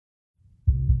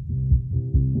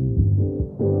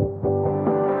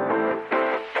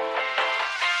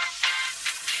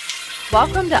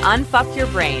Welcome to Unfuck Your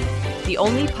Brain, the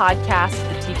only podcast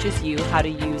that teaches you how to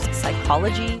use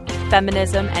psychology,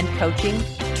 feminism, and coaching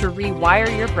to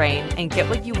rewire your brain and get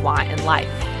what you want in life.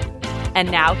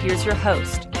 And now here's your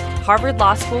host, Harvard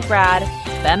Law School grad,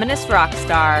 feminist rock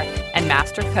star, and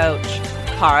master coach,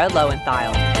 Kara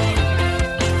Loewentheil.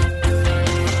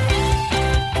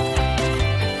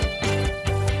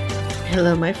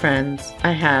 Hello, my friends.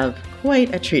 I have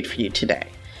quite a treat for you today.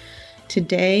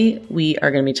 Today, we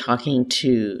are going to be talking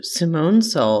to Simone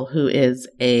Seol, who is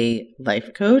a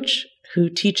life coach who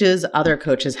teaches other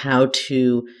coaches how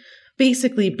to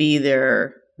basically be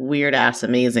their weird-ass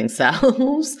amazing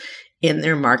selves in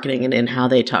their marketing and in how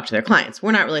they talk to their clients.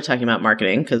 We're not really talking about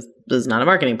marketing because this is not a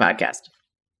marketing podcast.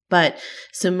 But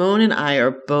Simone and I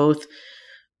are both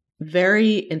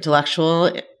very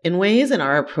intellectual in ways in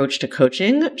our approach to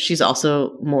coaching. She's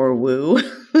also more woo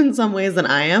in some ways than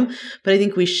I am, but I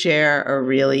think we share a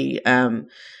really kind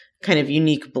of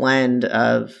unique blend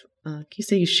of, can you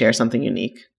say you share something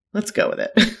unique? Let's go with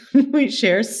it. We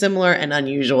share similar and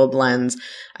unusual blends,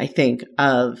 I think,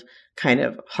 of kind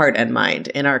of heart and mind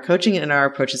in our coaching and in our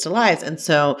approaches to lives. And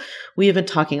so we have been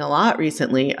talking a lot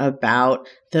recently about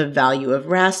the value of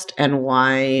rest and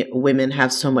why women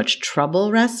have so much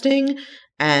trouble resting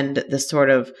and the sort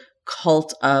of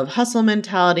cult of hustle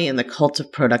mentality and the cult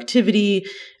of productivity.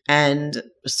 And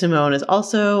Simone is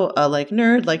also a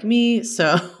nerd like me.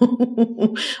 So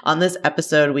on this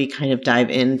episode, we kind of dive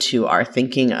into our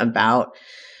thinking about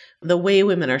the way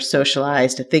women are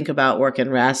socialized to think about work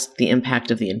and rest, the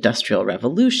impact of the Industrial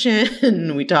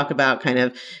Revolution. We talk about kind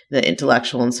of the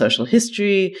intellectual and social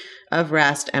history of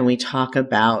rest, and we talk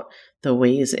about the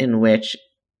ways in which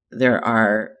there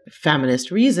are feminist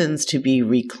reasons to be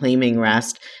reclaiming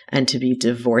rest and to be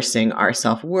divorcing our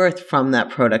self-worth from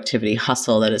that productivity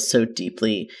hustle that is so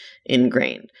deeply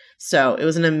ingrained. So it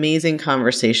was an amazing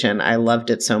conversation. I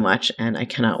loved it so much, and I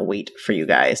cannot wait for you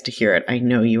guys to hear it. I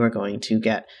know you are going to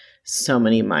get so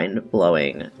many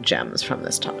mind-blowing gems from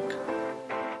this talk.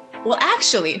 Well,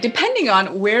 actually, depending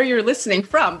on where you're listening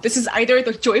from, this is either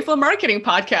the Joyful Marketing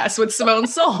Podcast with Simone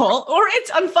Seol or it's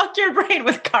Unfuck Your Brain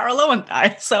with Kara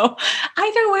Loewentheil. So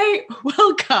either way,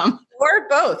 welcome. Or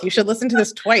both. You should listen to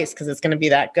this twice because it's going to be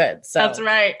that good. So that's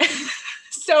right.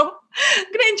 So I'm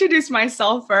going to introduce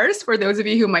myself first for those of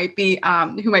you who might be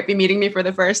meeting me for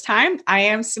the first time. I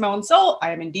am Simone Seol.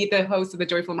 I am indeed the host of the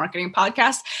Joyful Marketing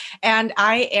Podcast, and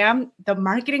I am the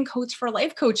marketing coach for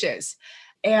life coaches.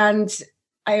 And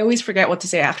I always forget what to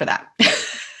say after that.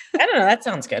 I don't know. That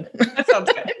sounds good. That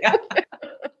sounds good. Yeah.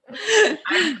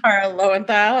 I'm Kara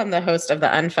Loewentheil. I'm the host of the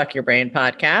Unfuck Your Brain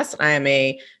podcast. I am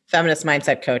a feminist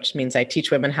mindset coach. Means I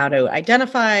teach women how to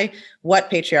identify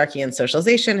what patriarchy and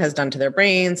socialization has done to their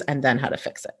brains and then how to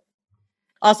fix it.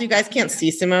 Also, you guys can't see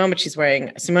Simone, but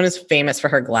Simone is famous for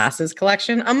her glasses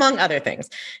collection, among other things.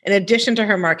 In addition to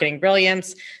her marketing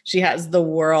brilliance, she has the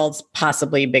world's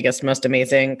possibly biggest, most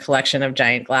amazing collection of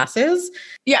giant glasses.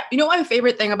 Yeah. You know, my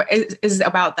favorite thing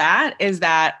about that is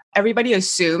that everybody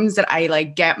assumes that I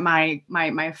get my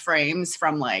frames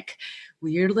from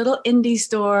weird little indie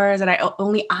stores that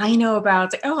only I know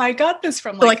about. It's I got this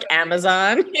from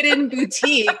Amazon hidden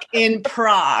boutique in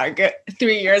Prague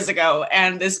 3 years ago.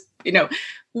 And this,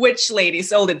 witch lady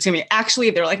sold it to me. Actually,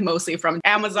 they're mostly from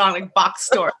Amazon, box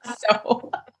stores.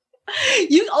 So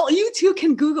you too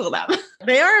can Google them.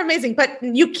 They are amazing, but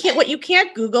what you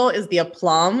can't Google is the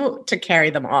aplomb to carry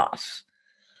them off.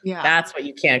 Yeah. That's what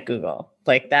you can't Google.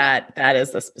 That is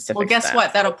the specific. Well, guess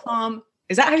what? That aplomb,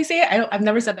 is that how you say it? I've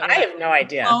never said that. I have no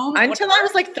idea. Until I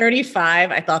was 35,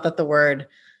 I thought that the word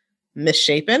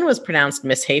misshapen was pronounced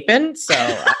mishapen. So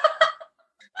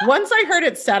once I heard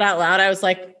it said out loud, I was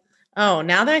like, oh,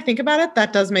 now that I think about it,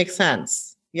 that does make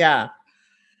sense. Yeah,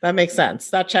 that makes sense.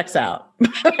 That checks out.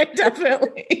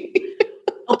 Definitely.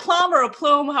 Aplomb or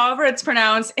aplomb, however it's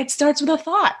pronounced, it starts with a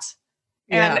thought.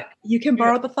 And you can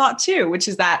borrow the thought too, which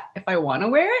is that if I want to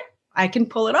wear it, I can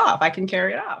pull it off. I can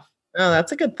carry it off. Oh,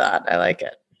 that's a good thought. I like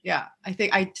it. Yeah,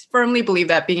 I firmly believe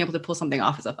that being able to pull something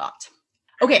off is a thought.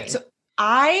 Okay, so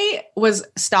I was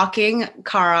stalking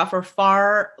Kara for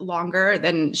far longer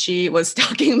than she was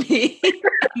stalking me.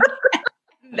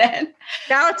 Then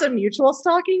now it's a mutual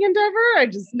stalking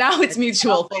endeavor. Now it's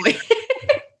mutual fully.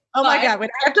 Oh my God. Wait,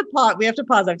 I have to pause. We have to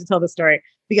pause. I have to tell the story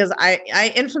because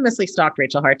I infamously stalked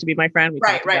Rachel Hart to be my friend.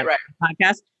 Right.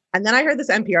 Podcast. And then I heard this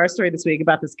NPR story this week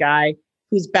about this guy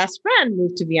whose best friend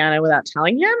moved to Vienna without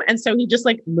telling him. And so he just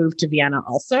moved to Vienna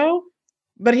also.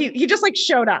 But he just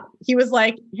showed up. He was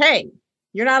like, hey,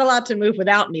 you're not allowed to move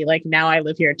without me. Like now I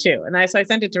live here too. And so I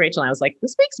sent it to Rachel and I was like,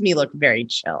 this makes me look very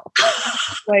chill.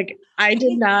 Like I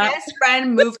did not. Best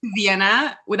friend moved to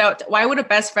Vienna why would a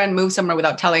best friend move somewhere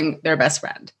without telling their best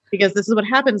friend? Because this is what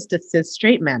happens to cis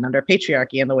straight men under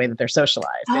patriarchy and the way that they're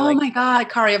socialized. Oh my God,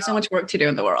 Kari, you have so much work to do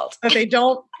in the world. But they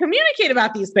don't communicate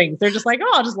about these things. They're just like,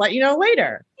 oh, I'll just let you know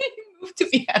later. Move to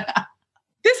Vienna.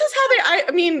 This is how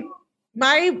I mean,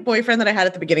 my boyfriend that I had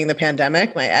at the beginning of the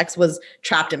pandemic, my ex was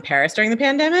trapped in Paris during the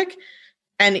pandemic.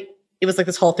 And it was like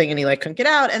this whole thing and he like couldn't get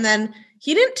out. And then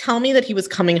he didn't tell me that he was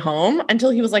coming home until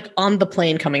he was like on the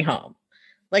plane coming home.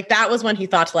 Like that was when he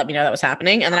thought to let me know that was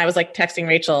happening. And then I was like texting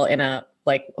Rachel in a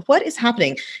like, what is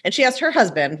happening? And she asked her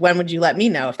husband, when would you let me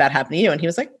know if that happened to you? And he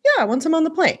was like, yeah, once I'm on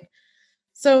the plane.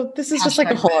 So this is just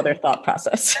like a whole other thought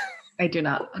process. I do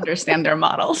not understand their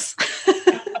models.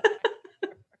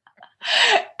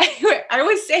 Anyway, I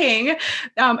was saying,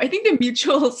 I think the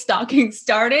mutual stalking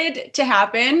started to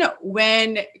happen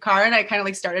when Kara and I kind of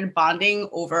like started bonding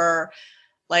over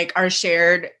like our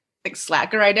shared like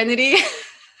slacker identity.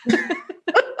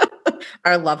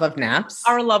 Our love of naps.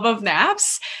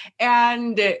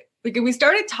 And we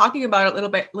started talking about it little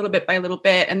bit by little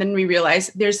bit. And then we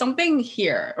realized there's something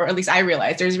here, or at least I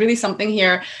realized there's really something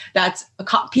here that's a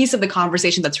piece of the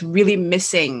conversation that's really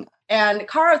missing. And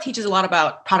Kara teaches a lot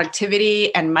about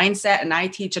productivity and mindset, and I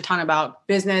teach a ton about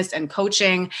business and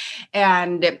coaching.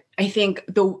 And I think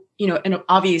and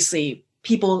obviously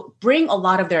people bring a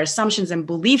lot of their assumptions and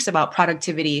beliefs about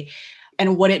productivity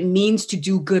and what it means to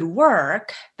do good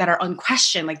work that are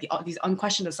unquestioned, like these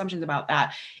unquestioned assumptions about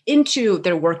that, into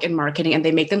their work in marketing. And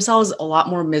they make themselves a lot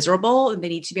more miserable than they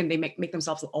need to be. And they make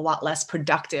themselves a lot less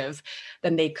productive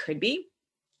than they could be.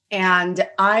 And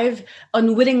I've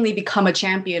unwittingly become a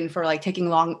champion for like taking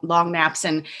long naps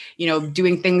and,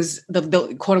 doing things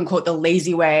the quote unquote, the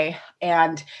lazy way.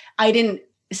 And I didn't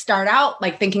start out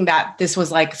like thinking that this was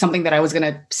like something that I was going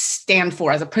to stand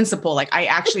for as a principle. Like I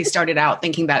actually started out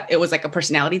thinking that it was like a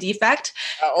personality defect.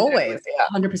 Always. Yeah.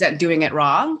 100% doing it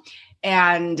wrong.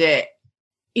 And,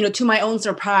 to my own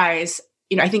surprise,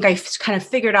 I think I kind of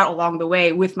figured out along the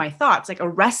way with my thoughts, like a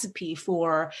recipe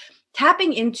for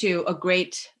tapping into a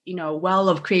great, well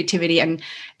of creativity and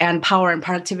power and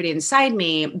productivity inside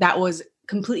me that was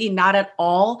completely not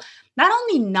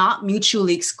only not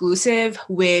mutually exclusive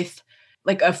with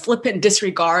like a flippant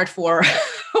disregard for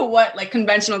what like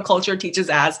conventional culture teaches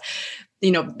as,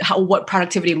 what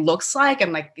productivity looks like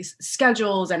and like these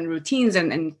schedules and routines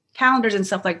and calendars and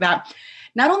stuff like that.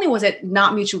 Not only was it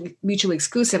not mutually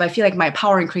exclusive, I feel like my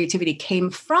power and creativity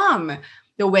came from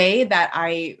the way that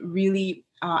I really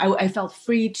I felt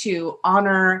free to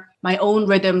honor my own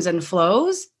rhythms and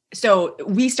flows. So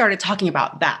we started talking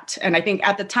about that. And I think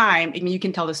at the time, I mean, you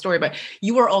can tell the story, but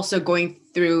you were also going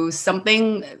through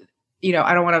something,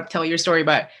 I don't want to tell your story,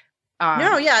 but.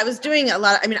 No, yeah, I was doing a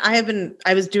lot.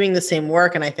 I was doing the same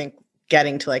work and I think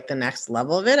getting to like the next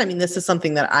level of it. I mean, this is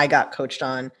something that I got coached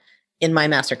on in my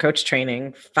master coach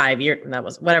training 5 years. That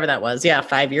was whatever that was. Yeah.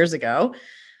 5 years ago,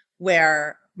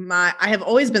 where I have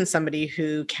always been somebody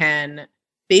who can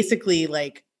basically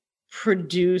like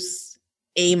produce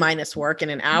A- work in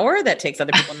an hour that takes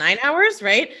other people 9 hours,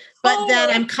 right? But then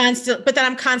I'm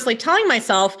constantly telling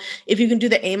myself, if you can do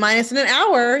the A- in an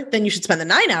hour, then you should spend the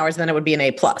 9 hours, then it would be an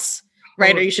A+,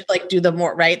 right? Or you should like do the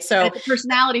more, right? So it's a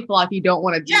personality flaw if you don't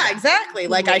want to do that. Exactly.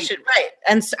 Like I should, right.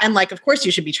 And like, of course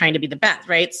you should be trying to be the best,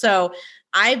 right? So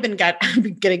I've been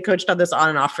getting coached on this on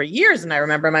and off for years. And I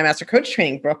remember my master coach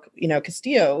training, Brooke,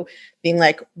 Castillo being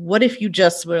like, what if you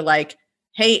just were like,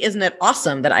 hey, isn't it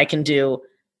awesome that I can do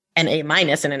an A-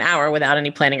 in an hour without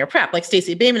any planning or prep? Like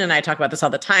Stacey Bayman and I talk about this all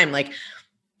the time. Like,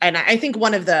 and I think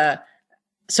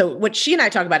so what she and I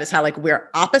talk about is how like we're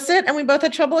opposite and we both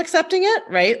had trouble accepting it,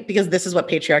 right? Because this is what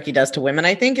patriarchy does to women,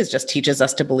 I think, is just teaches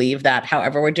us to believe that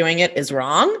however we're doing it is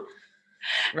wrong,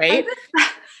 right?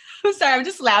 I'm sorry, I'm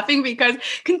just laughing because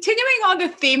continuing on the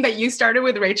theme that you started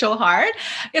with Rachel Hart,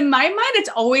 in my mind, it's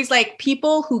always like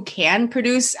people who can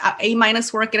produce A-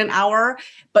 work in an hour,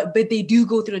 but they do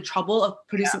go through the trouble of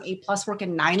producing A+ work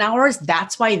in 9 hours.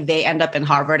 That's why they end up in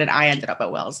Harvard and I ended up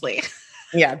at Wellesley.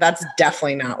 Yeah, that's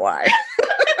definitely not why.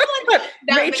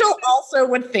 Rachel also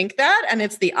would think that, and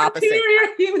it's the opposite.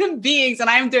 We're human beings and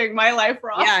I'm doing my life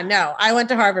wrong. Yeah, no, I went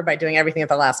to Harvard by doing everything at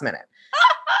the last minute.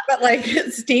 But like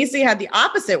Stacey had the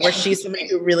opposite, where she's somebody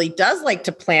who really does like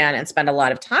to plan and spend a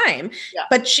lot of time. Yeah.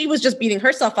 But she was just beating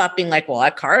herself up, being like, well,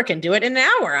 Kara can do it in an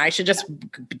hour. I should just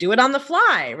do it on the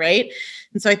fly, right?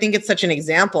 And so I think it's such an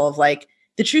example of like,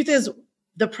 the truth is,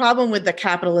 the problem with the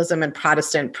capitalism and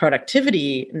Protestant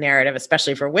productivity narrative,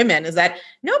 especially for women, is that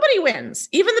nobody wins.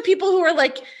 Even the people who are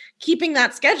like keeping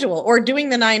that schedule or doing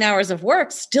the 9 hours of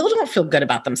work still don't feel good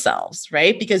about themselves,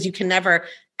 right? Because you can never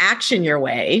action your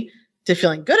way to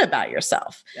feeling good about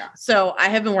yourself. Yeah. So I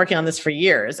have been working on this for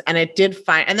years, and it did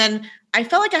fine. And then I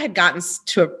felt like I had gotten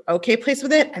to an okay place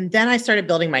with it. And then I started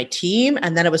building my team.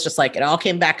 And then it was just like, it all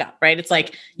came back up, right? It's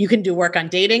like, you can do work on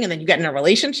dating and then you get in a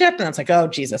relationship. And it's like, oh,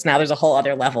 Jesus, now there's a whole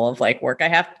other level of like work I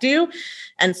have to do.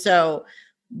 And so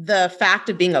the fact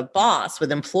of being a boss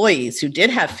with employees who did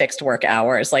have fixed work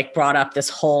hours, like brought up this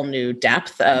whole new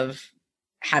depth of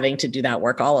having to do that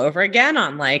work all over again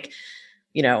on like,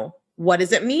 you know, what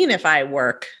does it mean if I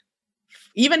work?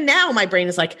 Even now, my brain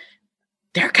is like,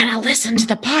 they're going to listen to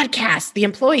the podcast, the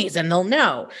employees, and they'll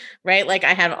know, right? Like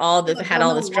I had all this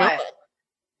drama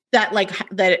that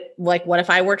what if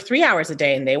I work 3 hours a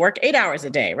day and they work 8 hours a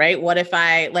day, right? What if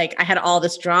I had all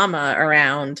this drama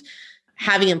around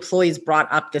having employees brought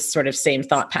up this sort of same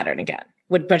thought pattern again,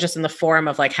 but just in the form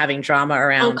of like having drama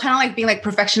around. Oh, kind of like being like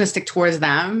perfectionistic towards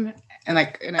them. And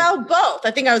both.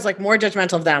 I think I was like more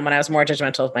judgmental of them when I was more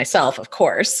judgmental of myself, of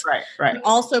course. Right. But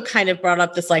also kind of brought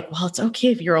up this like, well, it's okay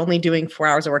if you're only doing 4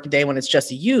 hours of work a day when it's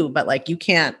just you, but like you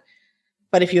can't.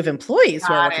 But if you have employees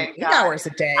who are working 8 hours a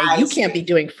day, you can't be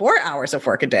doing 4 hours of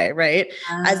work a day, right?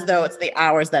 As though it's the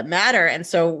hours that matter. And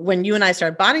so when you and I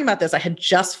started bonding about this, I had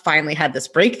just finally had this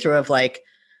breakthrough of like,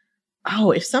 oh,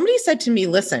 if somebody said to me,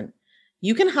 listen,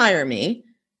 you can hire me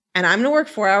and I'm going to work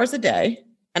 4 hours a day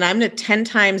and I'm going to 10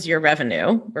 times your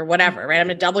revenue or whatever, right? I'm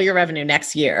going to double your revenue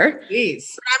next year. Jeez.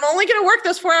 I'm only going to work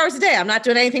those 4 hours a day. I'm not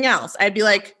doing anything else. I'd be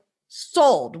like,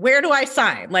 sold. Where do I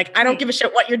sign? Like, I don't give a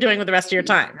shit what you're doing with the rest of your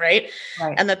time. Right.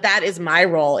 And that is my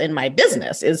role in my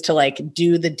business, is to like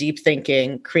do the deep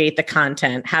thinking, create the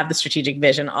content, have the strategic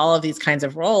vision, all of these kinds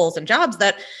of roles and jobs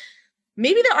that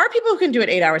maybe there are people who can do it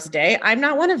 8 hours a day. I'm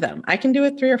not one of them. I can do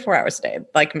it 3 or 4 hours a day,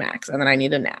 like max. And then I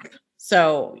need a nap.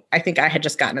 So I think I had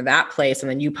just gotten to that place. And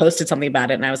then you posted something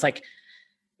about it. And I was like,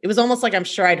 it was almost like, I'm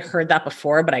sure I'd heard that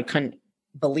before, but I couldn't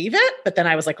believe it. But then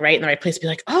I was like right in the right place to be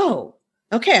like, oh,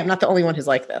 okay, I'm not the only one who's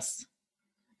like this.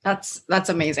 That's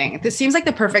amazing. This seems like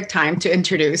the perfect time to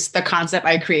introduce the concept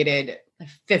I created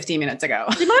 15 minutes ago.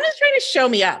 Simone is trying to show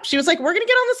me up. She was like, we're going to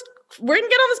get on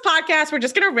this podcast. We're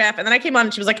just going to riff. And then I came on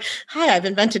and she was like, hi, I've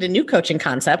invented a new coaching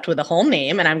concept with a whole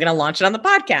name and I'm going to launch it on the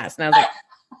podcast. And I was like,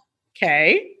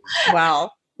 okay,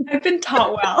 well. I've been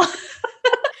taught well.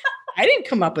 I didn't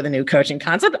come up with a new coaching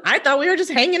concept. I thought we were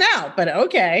just hanging out, but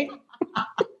okay.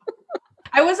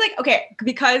 I was like, okay,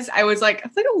 because I was like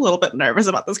a little bit nervous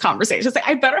about this conversation. It's like,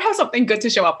 I better have something good to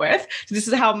show up with. So this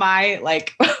is how my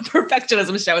like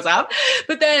perfectionism shows up.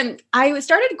 But then I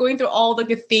started going through all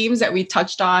the themes that we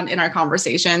touched on in our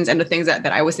conversations and the things that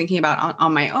I was thinking about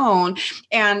on my own.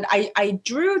 And I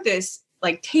drew this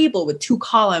like table with 2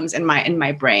 columns in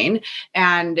my brain,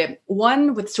 and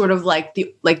one with sort of like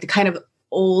the kind of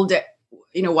old,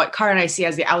 what Cara and I see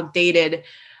as the outdated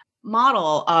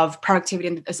model of productivity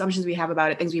and the assumptions we have about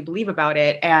it, things we believe about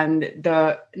it. And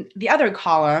the other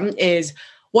column is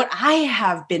what I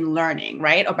have been learning,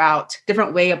 right? About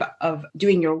different way of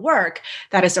doing your work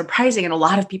that is surprising and a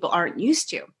lot of people aren't used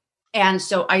to. And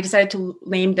so I decided to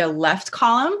name the left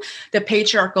column the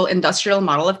patriarchal industrial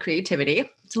model of creativity.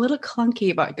 It's a little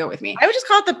clunky, but go with me. I would just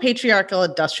call it the patriarchal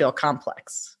industrial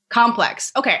complex.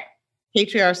 Complex. Okay.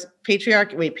 Patriarchal.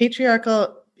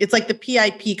 It's like the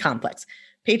PIP complex.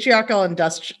 Patriarchal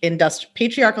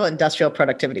industrial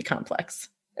productivity complex.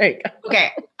 There you go.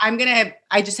 Okay.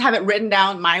 I just have it written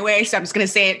down my way. So I'm just going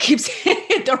to say it, keep saying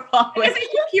it the wrong way.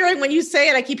 When you say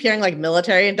it, I keep hearing like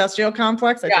military industrial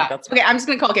complex. I think that's okay. I'm just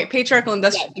going to call patriarchal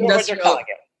industrial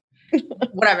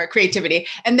whatever, creativity.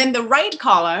 And then the right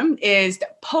column is the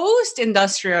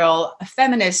post-industrial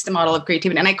feminist model of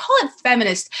creativity. And I call it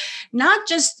feminist, not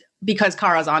just because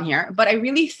Cara's on here, but I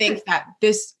really think that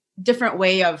this different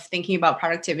way of thinking about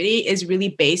productivity is really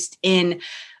based in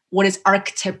what is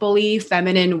archetypally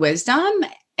feminine wisdom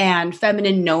and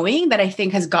feminine knowing that I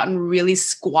think has gotten really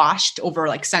squashed over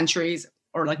like centuries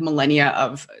or like millennia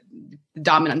of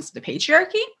dominance of the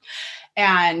patriarchy.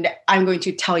 And I'm going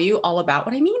to tell you all about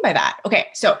what I mean by that. Okay,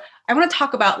 so I want to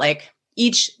talk about like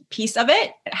each piece of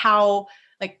it, how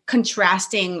like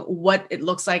contrasting what it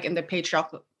looks like in the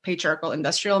patriarchal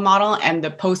industrial model and the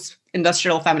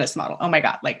post-industrial feminist model. Oh my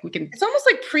God. Like it's almost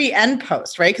like pre and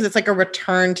post, right? Because it's like a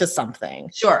return to something.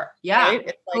 Sure. Yeah. Right?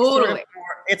 It's like totally.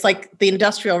 It's like the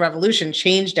Industrial Revolution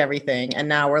changed everything. And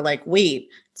now we're like, wait,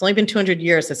 it's only been 200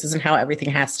 years. This isn't how everything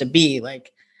has to be.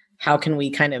 Like, how can we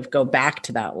kind of go back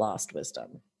to that lost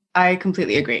wisdom? I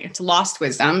completely agree. It's lost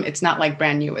wisdom. It's not like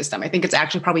brand new wisdom. I think it's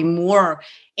actually probably more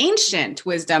ancient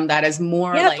wisdom that is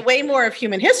more it's way more of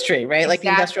human history, right? Exactly. Like the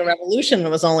Industrial Revolution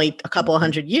was only a couple of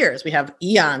hundred years. We have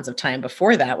eons of time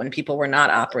before that when people were not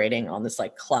operating on this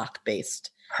like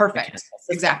clock-based. Perfect.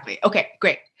 Exactly. Okay,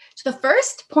 great. So the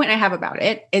first point I have about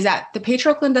it is that the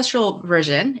patriarchal industrial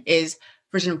version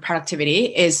of productivity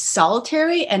is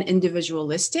solitary and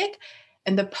individualistic.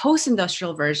 And the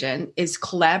post-industrial version is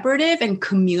collaborative and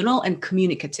communal and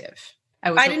communicative.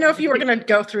 I didn't know if you were going to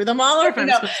go through them all or if I'm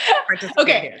supposed to participate.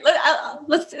 Okay,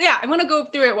 I'm going to go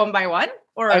through it one by one.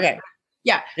 Okay.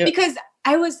 Yeah, yep. Because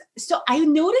I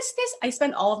noticed this. I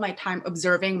spent all of my time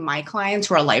observing my clients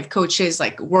who are life coaches,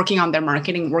 like working on their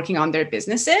marketing, working on their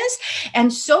businesses.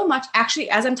 And so much,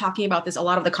 actually, as I'm talking about this, a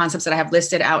lot of the concepts that I have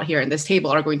listed out here in this table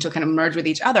are going to kind of merge with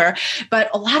each other. But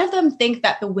a lot of them think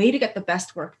that the way to get the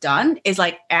best work done is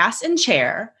like ass in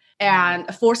chair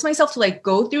and force myself to like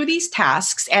go through these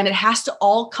tasks. And it has to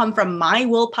all come from my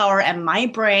willpower and my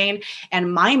brain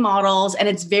and my models. And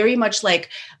it's very much like,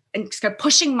 and kind of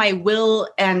pushing my will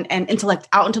and intellect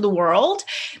out into the world.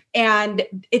 And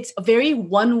it's a very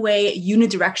one-way,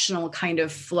 unidirectional kind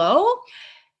of flow.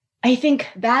 I think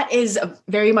that is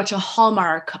very much a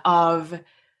hallmark of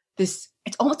this.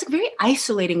 It's almost like a very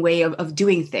isolating way of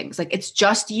doing things. Like it's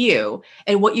just you,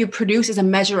 and what you produce is a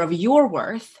measure of your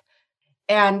worth.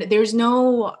 And there's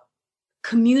no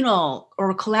communal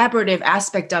or collaborative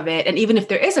aspect of it. And even if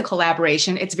there is a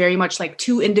collaboration, it's very much like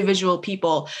two individual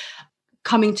people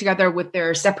coming together with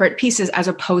their separate pieces, as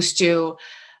opposed to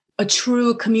a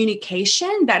true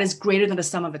communication that is greater than the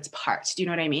sum of its parts. Do you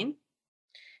know what I mean?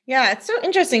 Yeah, it's so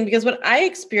interesting because what I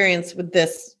experience with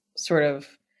this sort of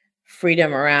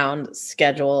freedom around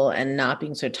schedule and not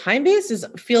being so time-based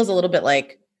feels a little bit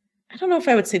like, I don't know if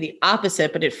I would say the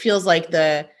opposite, but it feels like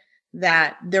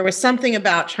that there was something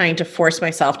about trying to force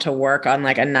myself to work on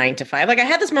like a 9 to 5. Like I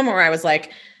had this moment where I was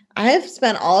like, I've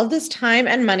spent all of this time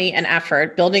and money and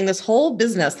effort building this whole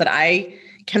business that I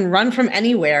can run from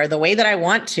anywhere the way that I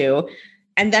want to.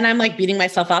 And then I'm like beating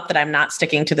myself up that I'm not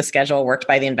sticking to the schedule worked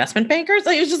by the investment bankers.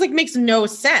 Like, it just like makes no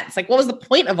sense. Like, what was the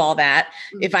point of all that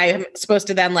if I'm supposed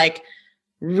to then like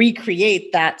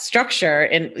recreate that structure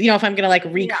and, if I'm going to like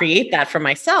recreate that for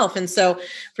myself. And so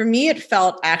for me, it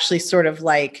felt actually sort of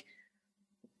like,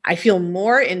 I feel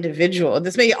more individual.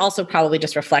 This may also probably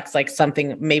just reflects like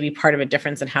something, maybe part of a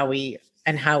difference in how we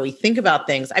think about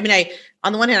things. I mean,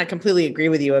 on the one hand, I completely agree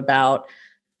with you about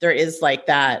there is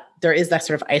that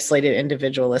sort of isolated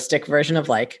individualistic version of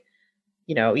like,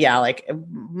 like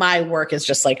my work is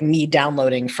just like me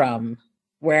downloading from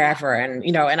wherever. And,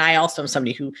 and I also am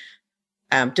somebody who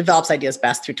develops ideas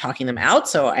best through talking them out.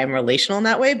 So I'm relational in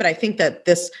that way. But I think that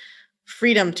this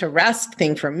freedom to rest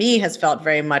thing for me has felt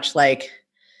very much like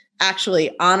actually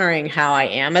honoring how I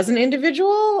am as an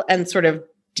individual and sort of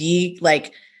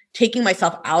taking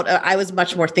myself out. I was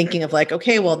much more thinking of like,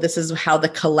 okay, well, this is how the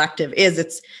collective is.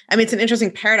 It's an interesting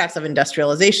paradox of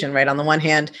industrialization, right? On the one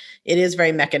hand, it is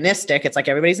very mechanistic. It's like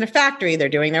everybody's in a factory. They're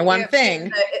doing their one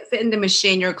thing. Fit in the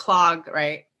machine, you're clogged,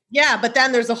 right? Yeah. But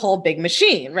then there's a whole big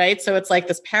machine, right? So it's like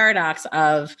this paradox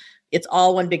of it's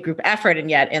all one big group effort. And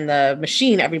yet in the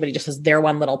machine, everybody just has their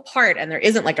one little part. And there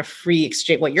isn't like a free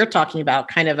exchange, what you're talking about,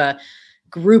 kind of a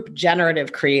group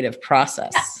generative creative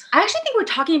process. I actually think we're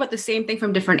talking about the same thing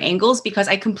from different angles, because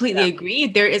I completely agree.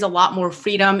 There is a lot more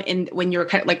freedom in when you're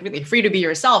kind of like really free to be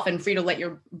yourself and free to let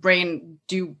your brain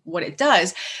do what it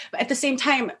does. But at the same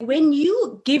time, when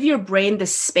you give your brain the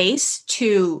space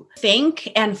to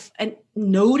think and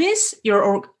notice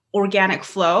your organic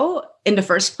flow in the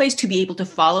first place, to be able to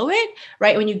follow it,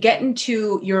 right? When you get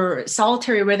into your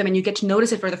solitary rhythm and you get to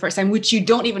notice it for the first time, which you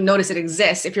don't even notice it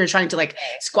exists if you're trying to like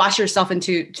squash yourself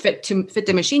into fit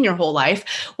the machine your whole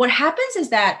life, what happens is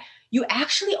that you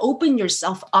actually open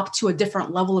yourself up to a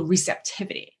different level of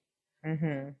receptivity.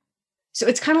 Mm-hmm. So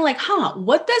it's kind of like,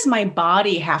 what does my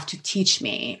body have to teach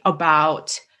me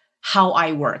about how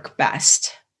I work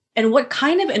best? And what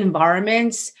kind of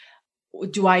environments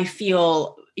do I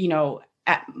feel,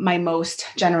 at my most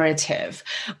generative,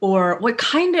 or what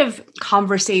kind of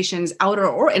conversations, outer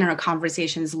or inner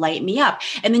conversations, light me up?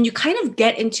 And then you kind of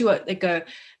get into a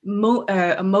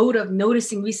mode of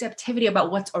noticing receptivity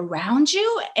about what's around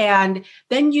you. And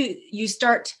then you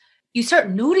start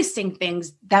noticing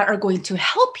things that are going to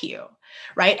help you,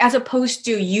 right? As opposed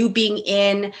to you being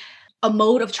in a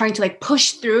mode of trying to like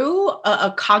push through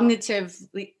a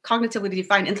cognitively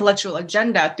defined intellectual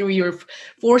agenda through your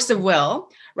force of will,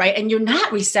 right? And you're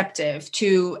not receptive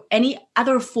to any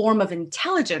other form of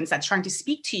intelligence that's trying to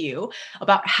speak to you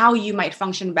about how you might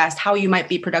function best, how you might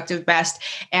be productive best,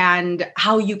 and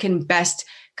how you can best,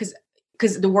 because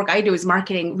because the work I do is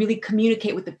marketing, really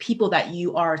communicate with the people that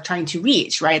you are trying to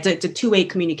reach, right? It's a two-way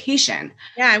communication.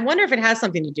 Yeah. I wonder if it has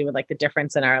something to do with like the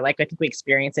difference in our, like, I think we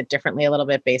experience it differently a little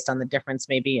bit based on the difference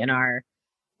maybe in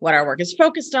what our work is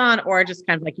focused on, or just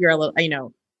kind of like you're a little,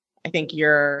 I think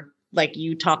you're like,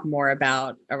 you talk more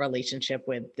about a relationship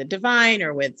with the divine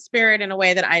or with spirit in a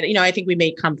way that I think we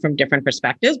may come from different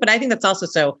perspectives, but I think that's also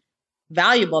so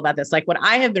valuable about this. Like what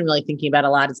I have been really thinking about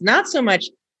a lot is not so much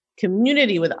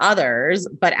community with others,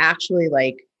 but actually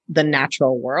like the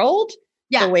natural world.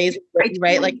 Yeah. The ways,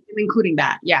 right? Like including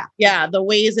that. Yeah. Yeah. The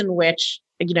ways in which,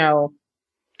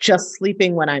 just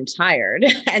sleeping when I'm tired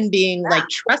and being like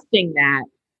trusting that,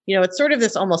 it's sort of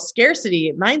this almost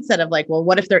scarcity mindset of like, well,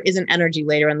 what if there isn't energy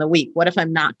later in the week? What if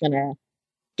I'm not going to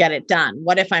get it done?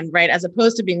 What if I'm right? As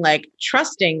opposed to being like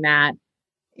trusting that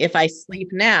if I sleep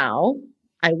now,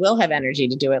 I will have energy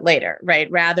to do it later,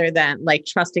 right? Rather than like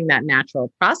trusting that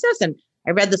natural process. And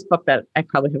I read this book that I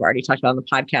probably have already talked about on the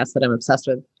podcast that I'm obsessed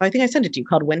with. I think I sent it to you,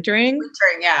 called Wintering.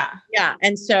 Yeah. Yeah.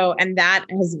 And that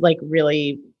has like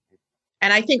really,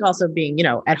 and I think also being,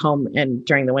 at home and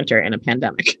during the winter in a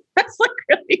pandemic, that's like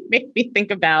really made me think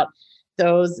about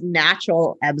those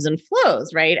natural ebbs and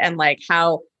flows, right? And like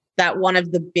how that one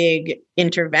of the big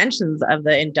interventions of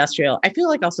the industrial, I feel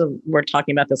like also we're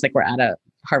talking about this, like we're at a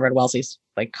Harvard Wellesley's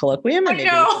like colloquium. And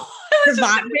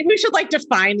maybe we should like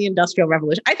define the Industrial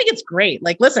Revolution. I think it's great.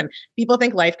 Like, listen, people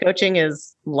think life coaching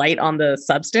is light on the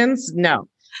substance. No.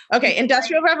 Okay.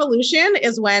 Industrial Revolution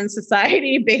is when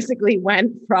society basically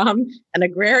went from an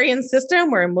agrarian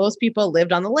system where most people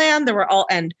lived on the land.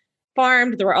 And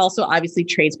farmed. There were also obviously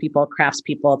tradespeople,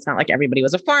 craftspeople. It's not like everybody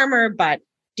was a farmer, but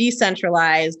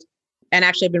decentralized. And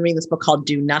actually, I've been reading this book called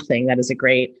Do Nothing. That is a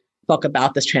great book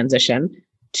about this transition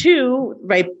to,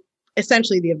 right,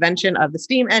 essentially the invention of the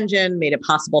steam engine made it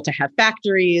possible to have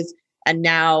factories. And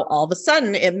now all of a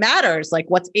sudden it matters, like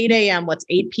what's 8 a.m., what's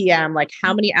 8 p.m., like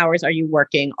how many hours are you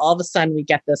working? All of a sudden we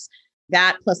get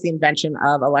that plus the invention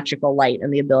of electrical light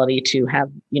and the ability to have,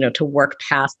 to work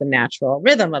past the natural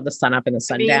rhythm of the sun up and the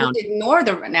sun down. Ignore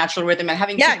the natural rhythm and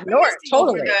having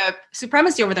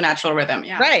supremacy over the natural rhythm.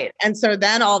 Yeah. Right. And so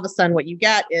then all of a sudden what you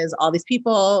get is all these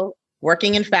people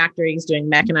working in factories, doing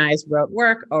mechanized rote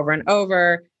work over and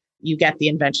over. You get the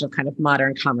invention of kind of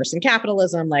modern commerce and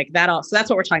capitalism, like that. So that's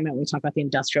what we're talking about when we talk about the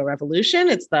Industrial Revolution.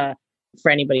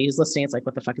 For anybody who's listening, it's like,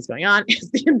 what the fuck is going on?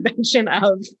 It's the invention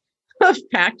of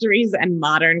factories and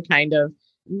modern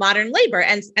labor.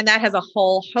 And that has a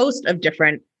whole host of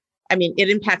different, it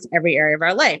impacts every area of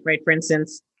our life, right? For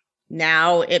instance,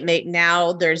 now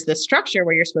there's this structure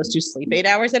where you're supposed to sleep 8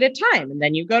 hours at a time, and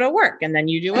then you go to work and then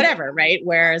you do whatever, right?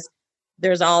 Whereas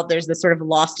there's this sort of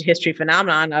lost to history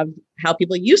phenomenon of how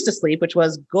people used to sleep, which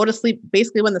was go to sleep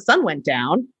basically when the sun went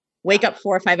down, wake up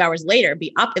 4 or 5 hours later,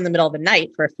 be up in the middle of the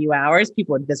night for a few hours.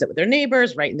 People would visit with their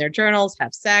neighbors, write in their journals,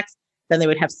 have sex. Then they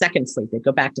would have second sleep. They'd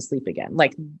go back to sleep again.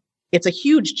 Like it's a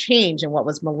huge change in what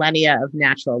was millennia of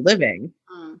natural living.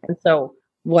 And so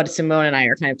what Simone and I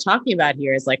are kind of talking about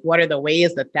here is like, what are the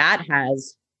ways that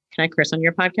has, can I curse on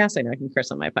your podcast? I know I can curse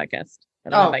on my podcast.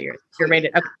 I don't know about yours. You're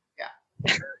rated. Okay.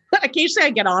 Yeah. Occasionally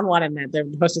I get on one and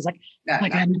the host is like, oh my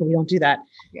God, no, we don't do that.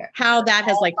 Yeah. How that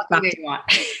has like,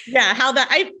 how that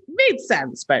I made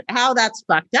sense, but how that's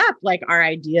fucked up, like our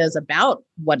ideas about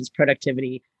what is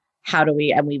productivity. How do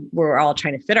we're all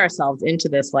trying to fit ourselves into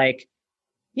this, like,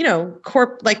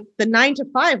 like the 9 to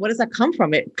 5, what does that come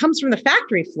from? It comes from the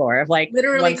factory floor of like,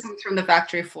 literally comes from the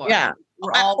factory floor. Yeah.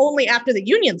 Only after the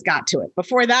unions got to it.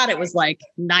 Before that, it was like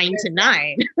 9 to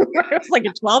 9. It was like a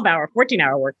 12-hour,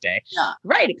 14-hour workday. Yeah.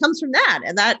 Right. It comes from that.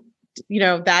 And that,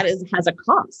 has a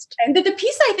cost. And the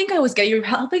piece I think I was getting, you're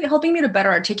helping me to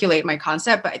better articulate my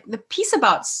concept, but the piece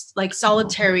about like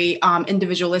solitary,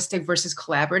 individualistic versus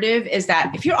collaborative is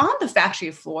that if you're on the factory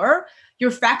floor,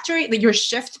 your factory, like your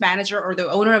shift manager or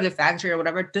the owner of the factory or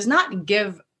whatever, does not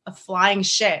give a flying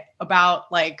shit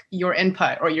about like your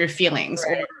input or your feelings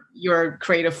or your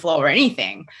creative flow or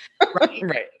anything. Right.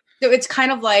 Right. So it's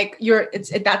kind of like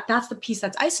that's the piece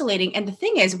that's isolating. And the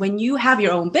thing is, when you have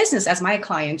your own business, as my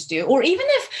clients do, or even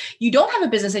if you don't have a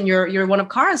business and you're one of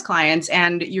Kara's clients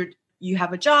and you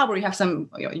have a job or you have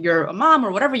you're a mom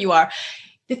or whatever you are,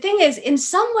 the thing is, in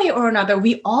some way or another,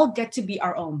 we all get to be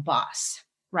our own boss.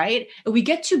 Right? We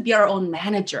get to be our own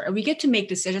manager and we get to make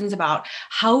decisions about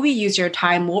how we use your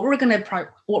time, what we're going to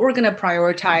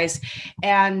prioritize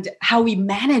and how we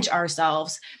manage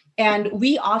ourselves. And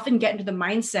we often get into the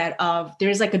mindset of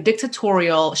there's like a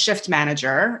dictatorial shift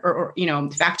manager or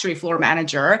factory floor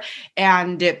manager,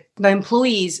 and the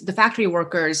employees, the factory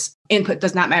workers' input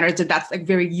does not matter. So that's like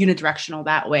very unidirectional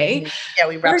that way. Yeah,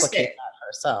 we replicate that.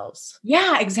 ourselves.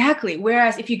 Yeah, exactly.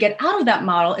 Whereas if you get out of that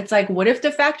model, it's like, what if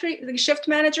the factory the shift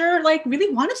manager like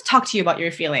really wanted to talk to you about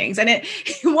your feelings and it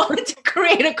wanted to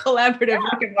create a collaborative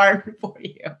work environment for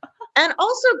you? And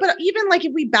also, but even like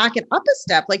if we back it up a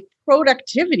step, like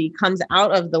productivity comes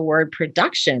out of the word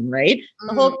production, right?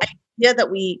 The whole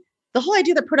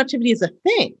idea that productivity is a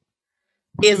thing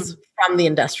is from the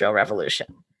Industrial Revolution,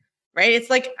 right? It's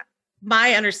like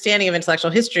my understanding of intellectual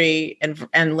history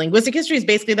and linguistic history is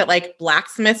basically that like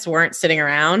blacksmiths weren't sitting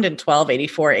around in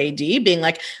 1284 AD being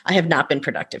like, I have not been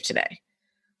productive today.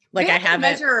 Like I haven't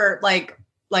measure like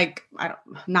I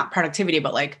don't, not productivity,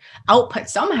 but like output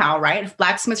somehow, right? If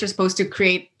blacksmiths are supposed to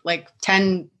create like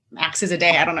 10 axes a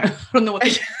day, I don't know what.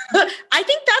 I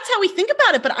think that's how we think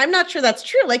about it, but I'm not sure that's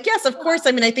true. Like, yes, of course.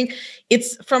 I mean, I think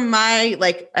it's from my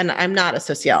and I'm not a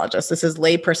sociologist. This is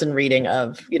layperson reading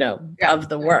of, of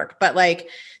the work, but like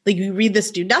you read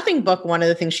this Do Nothing book. One of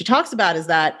the things she talks about is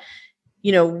that,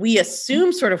 we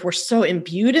assume sort of we're so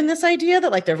imbued in this idea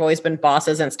that like there've always been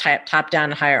bosses and it's top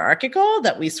down hierarchical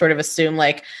that we sort of assume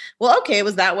like, well, okay, it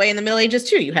was that way in the Middle Ages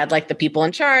too. You had like the people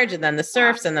in charge and then the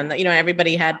serfs and then,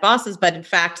 everybody had bosses. But in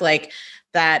fact, like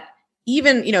that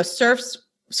even, serfs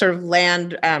sort of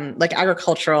land, like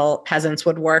agricultural peasants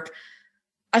would work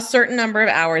a certain number of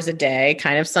hours a day,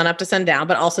 kind of sun up to sundown,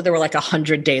 but also there were like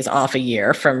 100 days off a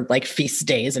year from like feast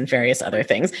days and various other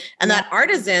things. And that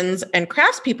artisans and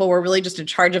craftspeople were really just in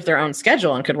charge of their own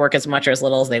schedule and could work as much or as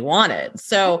little as they wanted.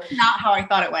 So that's not how I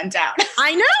thought it went down.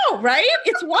 I know, right?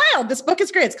 It's wild. This book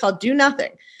is great. It's called Do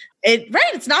Nothing.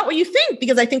 It's not what you think,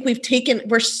 because I think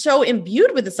we're so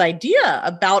imbued with this idea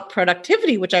about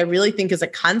productivity, which I really think is a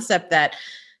concept that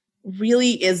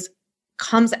really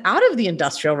comes out of the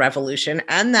Industrial Revolution.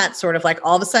 And that sort of like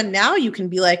all of a sudden now you can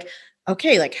be like,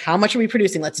 okay, like how much are we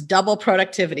producing? Let's double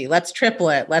productivity. Let's triple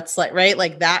it. Let's right?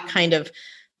 Like that kind of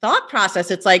thought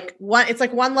process. It's like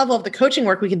one level of the coaching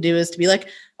work we can do is to be like,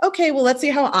 okay, well, let's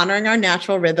see how honoring our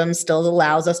natural rhythm still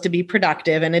allows us to be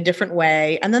productive in a different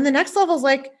way. And then the next level is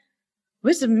like,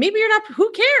 listen, maybe you're not,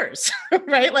 who cares?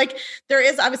 Right? Like there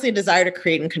is obviously a desire to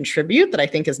create and contribute that I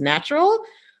think is natural.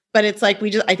 But it's like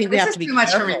I think we have to be too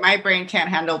much for me. My brain can't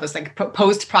handle this like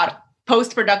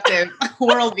post-productive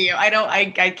worldview.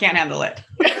 I can't handle it.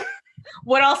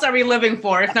 What else are we living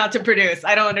for if not to produce?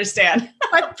 I don't understand.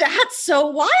 But that's so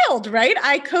wild, right?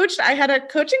 I had a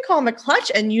coaching call in the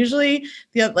Clutch, and usually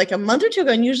like a month or two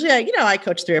ago, and usually I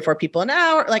coach 3 or 4 people an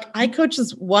hour. Like I coached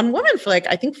this one woman for like,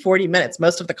 I think 40 minutes,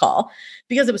 most of the call,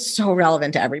 because it was so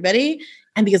relevant to everybody.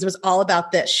 And because it was all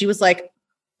about this. She was like,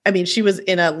 she was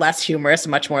in a less humorous,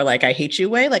 much more like I hate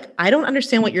you way. Like, I don't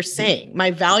understand what you're saying.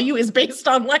 My value is based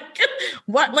on what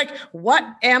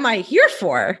am I here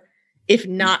for if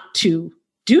not to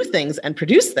do things and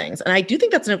produce things? And I do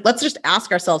think let's just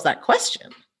ask ourselves that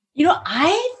question.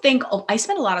 I think I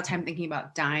spend a lot of time thinking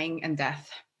about dying and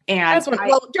death. And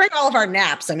during all of our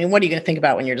naps, what are you going to think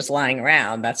about when you're just lying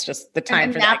around? That's just the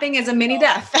time for napping is a mini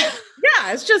death.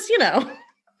 Yeah. It's just,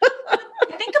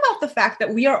 Think about the fact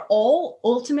that we are all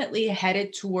ultimately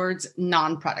headed towards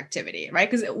non-productivity, right?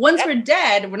 Because once we're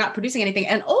dead, we're not producing anything.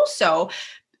 And also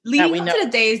leading up to the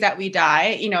days that we die,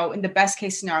 in the best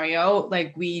case scenario,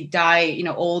 like we die,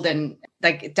 old and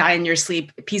like die in your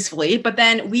sleep peacefully. But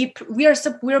then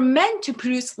we're meant to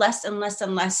produce less and less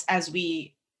and less as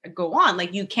we go on.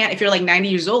 Like you can't, if you're like 90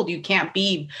 years old, you can't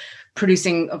be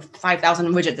producing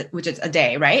 5,000 widgets a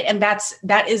day, right? And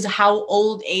that is how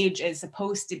old age is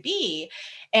supposed to be.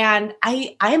 And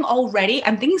I'm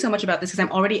thinking so much about this because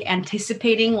I'm already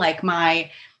anticipating like my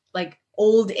like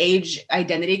old age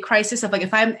identity crisis of like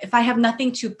if I have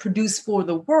nothing to produce for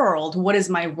the world, what is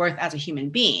my worth as a human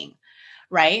being,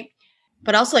 right?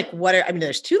 But also like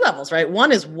there's 2 levels, right?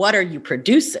 One is what are you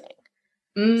producing?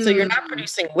 So you're not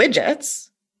producing widgets.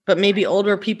 But maybe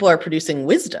older people are producing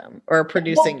wisdom or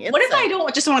producing insight. What if I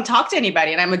don't just want to talk to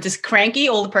anybody and I'm a just cranky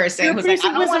old person who's like,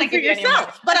 I don't want to give you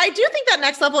yourself. But I do think that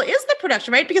next level is the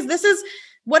production, right? Because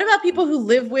what about people who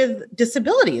live with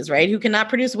disabilities, right? Who cannot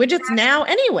produce widgets now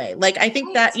anyway? Like, I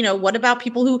think that, what about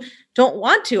people who don't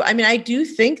want to? I do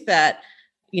think that,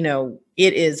 it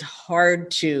is hard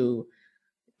to,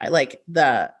 like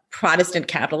the Protestant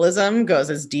capitalism goes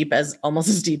almost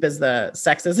as deep as the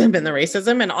sexism and the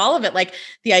racism and all of it. Like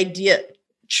the idea,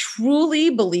 truly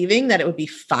believing that it would be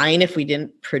fine if we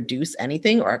didn't produce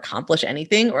anything or accomplish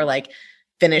anything or like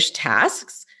finish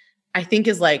tasks, I think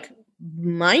is like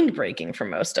mind breaking for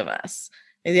most of us.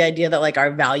 The idea that like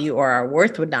our value or our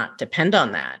worth would not depend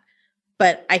on that.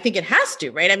 But I think it has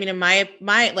to, right? In my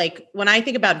like when I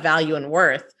think about value and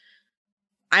worth,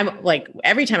 I'm like,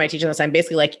 every time I teach on this, I'm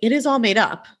basically like, it is all made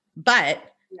up. But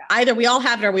Either we all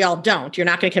have it or we all don't. You're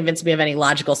not going to convince me of any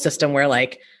logical system where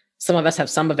like some of us have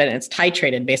some of it and it's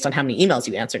titrated based on how many emails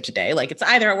you answered today. Like it's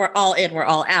either we're all in, we're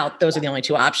all out. Those are the only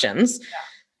two options.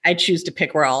 I choose to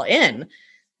pick we're all in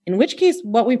which case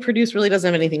what we produce really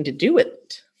doesn't have anything to do with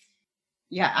it.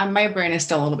 Yeah. My brain is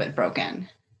still a little bit broken.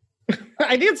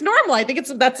 I think it's normal. I think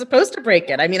that's supposed to break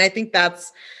it. I mean, I think I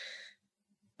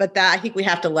think we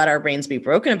have to let our brains be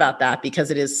broken about that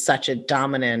because it is such a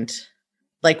dominant,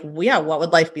 like, yeah, what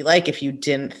would life be like if you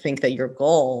didn't think that your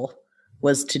goal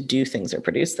was to do things or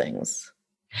produce things?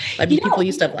 I mean, people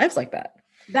used to have lives like that.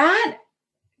 That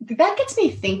gets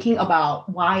me thinking about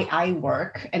why I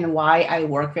work and why I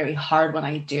work very hard when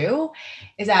I do,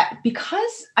 is that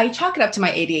because I chalk it up to my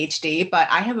ADHD, but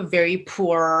I have a very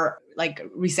poor like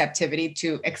receptivity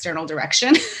to external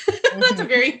direction. That's a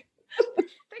very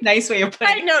nice way of putting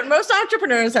it. I know most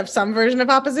entrepreneurs have some version of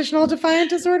oppositional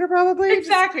defiant disorder, probably.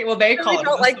 Exactly. Well, they call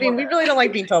it. We really don't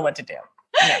like being told what to do.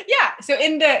 Yeah. So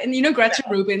in Gretchen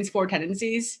Rubin's 4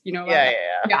 Tendencies, Yeah,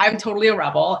 I'm totally a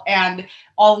rebel. And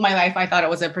all of my life, I thought it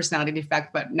was a personality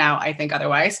defect, but now I think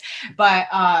otherwise. But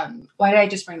why did I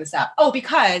just bring this up? Oh,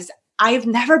 because I've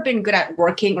never been good at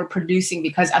working or producing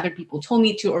because other people told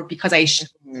me to, or because I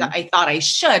thought I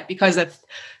should, because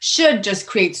should just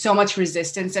create so much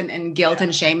resistance and guilt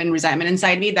and shame and resentment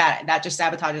inside me that just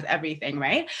sabotages everything.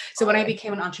 Right. So when I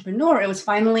became an entrepreneur, it was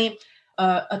finally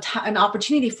an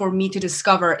opportunity for me to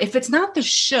discover if it's not the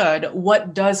should,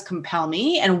 what does compel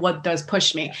me and what does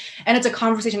push me. And it's a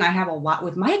conversation I have a lot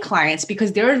with my clients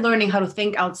because they're learning how to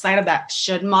think outside of that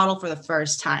should model for the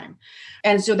first time.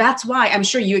 And so that's why I'm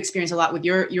sure you experience a lot with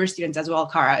your students as well,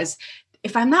 Cara, is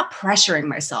if I'm not pressuring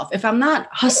myself, if I'm not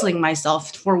hustling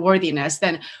myself for worthiness,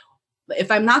 then if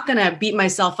I'm not going to beat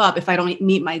myself up, if I don't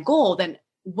meet my goal, then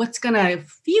what's going to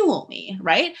fuel me,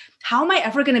 right? How am I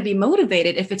ever going to be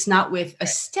motivated if it's not with a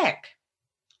stick?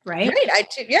 Right.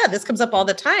 This comes up all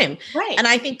the time. Right. And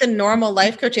I think the normal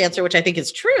life coach answer, which I think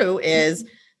is true, is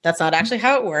that's not actually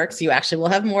how it works. You actually will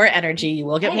have more energy. You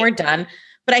will get more done.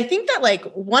 But I think that like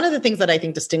one of the things that I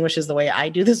think distinguishes the way I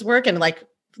do this work, and like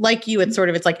you,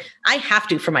 it's like, I have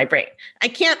to for my brain. I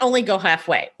can't only go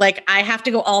halfway. Like I have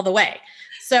to go all the way.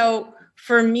 So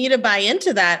for me to buy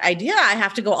into that idea, I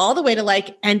have to go all the way to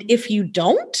like, and if you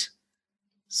don't,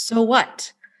 so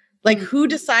what? Like who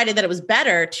decided that it was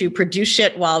better to produce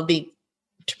shit while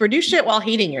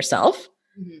hating yourself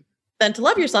than to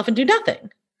love yourself and do nothing?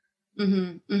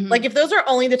 Like if those are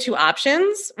only the two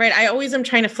options, right? I always am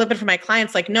trying to flip it for my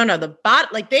clients. Like, no,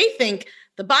 they think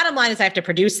the bottom line is I have to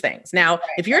produce things. Now,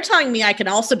 if you're telling me I can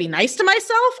also be nice to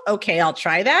myself, okay, I'll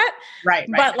try that. Right.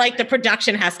 But like the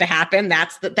production has to happen.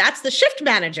 That's the shift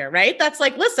manager, right? That's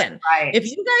like, listen, if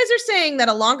you guys are saying that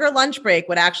a longer lunch break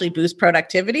would actually boost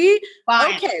productivity,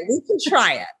 okay, we can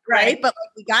try it. Right. But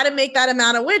like, we got to make that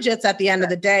amount of widgets at the end of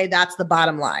the day. That's the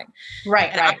bottom line.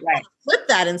 Right. Flip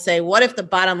that and say, what if the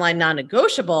bottom line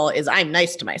non-negotiable is I'm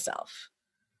nice to myself?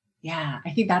 Yeah, I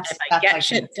think that's. If I get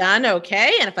shit done,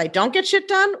 okay. And if I don't get shit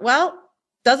done, well,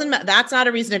 doesn't matter. That's not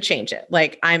a reason to change it.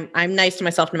 Like I'm nice to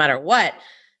myself no matter what,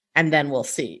 and then we'll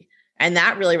see. And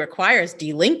that really requires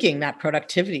delinking that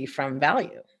productivity from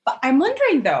value. But I'm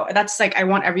wondering though, that's like, I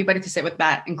want everybody to sit with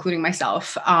that, including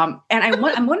myself. And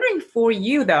I'm wondering for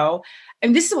you though,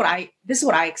 and this is what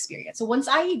I experience. So once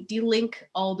I delink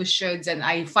all the shoulds and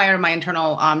I fire my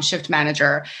internal shift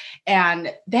manager,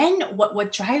 and then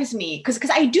what drives me, because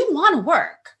I do want to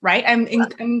work, right? I'm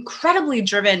incredibly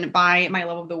driven by my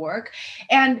love of the work.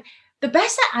 And the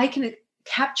best that I can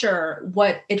capture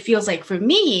what it feels like for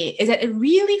me is that it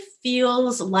really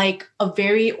feels like a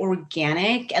very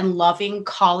organic and loving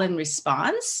call and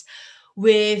response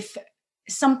with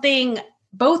something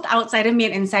both outside of me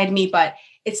and inside me, but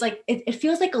it's like, it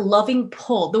feels like a loving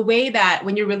pull, the way that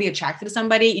when you're really attracted to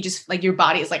somebody, you just like your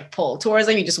body is like pulled towards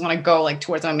them. You just want to go like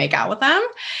towards them and make out with them.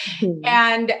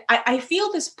 And I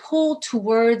feel this pull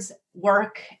towards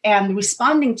work, and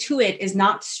responding to it is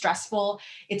not stressful.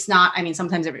 It's not, I mean,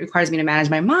 sometimes it requires me to manage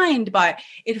my mind, but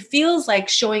it feels like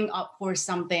showing up for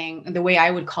something. The way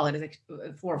I would call it is like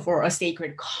for a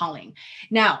sacred calling.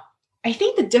 Now, I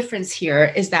think the difference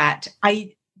here is that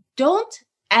I don't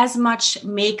as much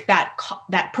make that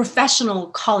professional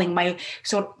calling, my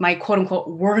quote unquote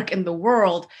work in the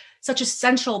world, such a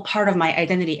central part of my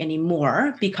identity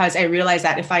anymore, because I realized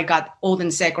that if I got old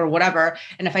and sick or whatever,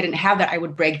 and if I didn't have that, I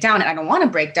would break down, and I don't want to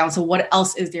break down. So what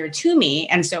else is there to me?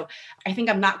 And so I think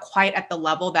I'm not quite at the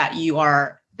level that you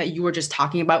were just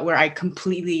talking about, where I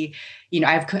completely,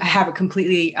 I have it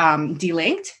completely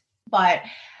delinked. But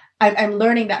I'm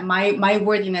learning that my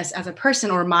worthiness as a person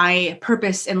or my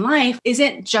purpose in life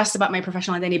isn't just about my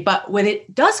professional identity, but when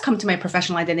it does come to my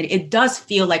professional identity, it does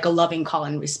feel like a loving call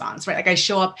and response, right? Like I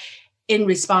show up in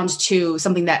response to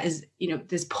something that is,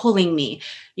 is pulling me,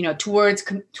 towards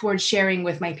sharing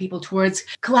with my people, towards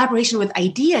collaboration with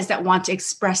ideas that want to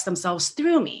express themselves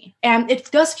through me. And it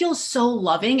does feel so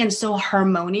loving and so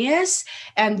harmonious.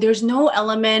 And there's no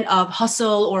element of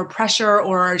hustle or pressure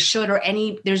or should or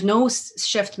there's no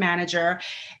shift manager.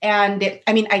 And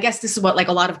I guess this is what like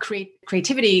a lot of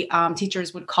creativity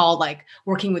teachers would call like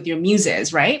working with your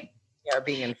muses, right? Yeah,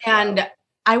 being in flow. And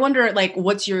I wonder, like,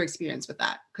 what's your experience with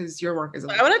that? Because your work is.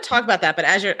 I want to talk about that, but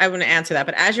I want to answer that.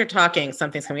 But as you're talking,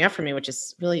 something's coming up for me, which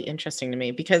is really interesting to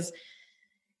me, because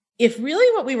if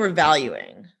really what we were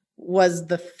valuing was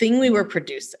the thing we were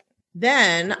producing,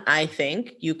 then I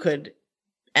think you could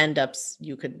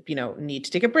need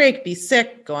to take a break, be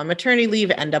sick, go on maternity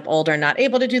leave, end up older, not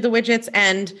able to do the widgets,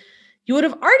 and you would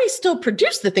have already still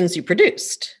produced the things you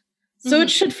produced. So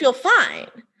it should feel fine.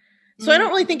 So I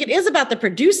don't really think it is about the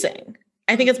producing.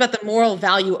 I think it's about the moral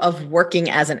value of working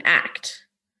as an act,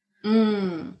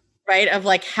 right? Of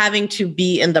like having to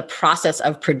be in the process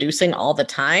of producing all the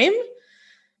time.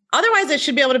 Otherwise, it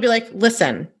should be able to be like,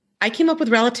 listen, I came up with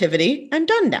relativity. I'm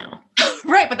done now.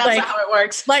 Right. But that's not how it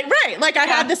works. I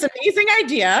had this amazing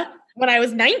idea when I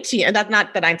was 19, and that's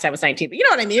not that Einstein was 19, but you know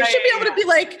what I mean? You should be able to be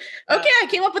like, okay, I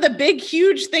came up with a big,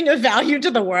 huge thing of value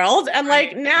to the world. And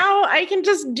like, now I can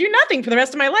just do nothing for the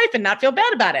rest of my life and not feel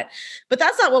bad about it. But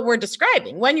that's not what we're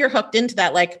describing. When you're hooked into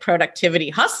that like productivity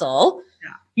hustle,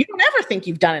 you don't ever think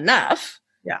you've done enough.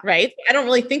 Yeah. Right. I don't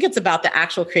really think it's about the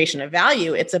actual creation of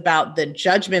value. It's about the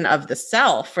judgment of the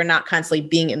self for not constantly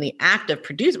being in the act of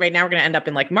producing. Right now, we're going to end up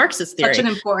in like Marxist theory. Such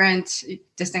an important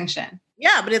distinction.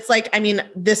 Yeah, but it's like, I mean,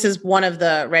 this is one of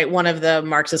the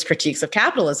Marxist critiques of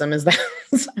capitalism is that,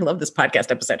 I love this podcast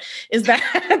episode, is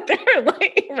that they're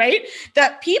like, right,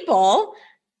 that people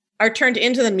are turned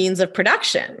into the means of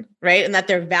production, right? And that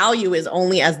their value is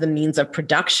only as the means of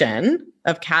production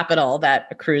of capital that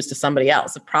accrues to somebody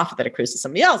else, a profit that accrues to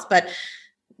somebody else. But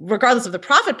regardless of the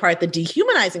profit part, the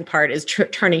dehumanizing part is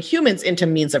turning humans into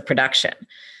means of production.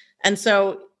 And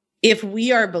so if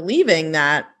we are believing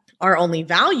that our only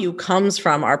value comes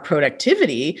from our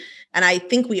productivity, and I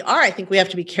think we have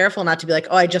to be careful not to be like,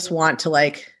 oh, I just want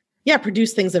to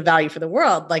produce things of value for the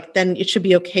world. Like, then it should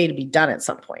be okay to be done at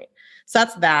some point. So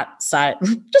that's that side,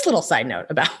 just a little side note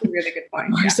about really good point.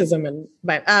 Marxism and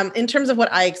in terms of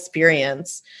what I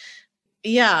experience.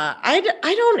 Yeah, I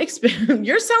don't experience,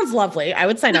 yours sounds lovely. I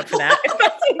would sign up for that.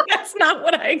 That's not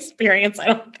what I experience, I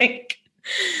don't think.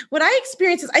 What I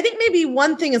experience is, I think maybe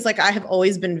one thing is like, I have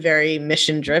always been very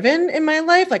mission driven in my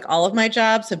life. Like all of my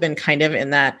jobs have been kind of in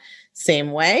that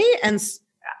same way. And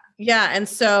and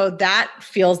so that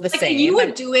feels the same. You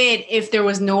would do it if there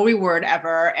was no reward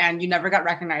ever and you never got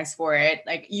recognized for it.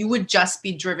 Like you would just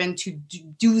be driven to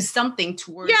do something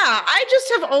towards it. I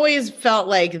just have always felt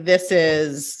like I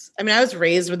was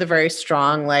raised with a very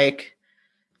strong, like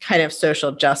kind of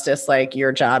social justice, like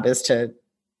your job is to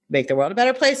make the world a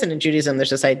better place. And in Judaism, there's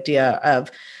this idea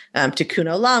of tikkun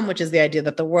olam, which is the idea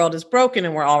that the world is broken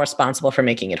and we're all responsible for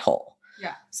making it whole.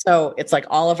 Yeah. So it's like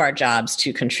all of our jobs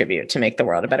to contribute to make the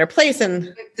world a better place.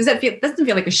 And doesn't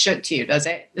feel like a should to you, does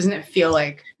it? Doesn't it feel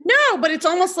like? No, but it's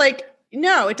almost like,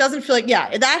 no, it doesn't feel like,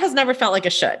 that has never felt like a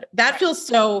should. That feels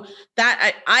so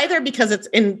that either because it's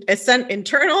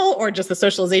internal or just the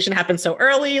socialization happens so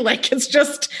early. Like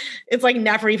it's like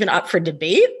never even up for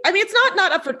debate. I mean, it's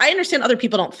not up for, I understand other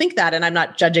people don't think that, and I'm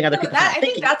not judging other people. I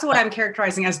think that's what I'm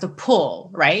characterizing as the pull,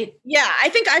 right? Yeah. I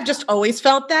think I've just always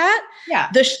felt that. Yeah.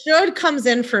 The should comes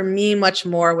in for me much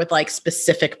more with like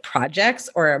specific projects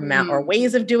or amount or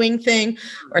ways of doing things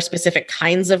or specific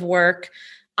kinds of work.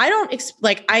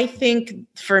 I think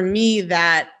for me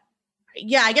that,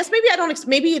 I guess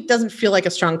maybe it doesn't feel like a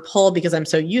strong pull because I'm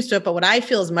so used to it. But what I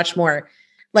feel is much more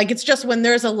like, it's just when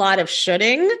there's a lot of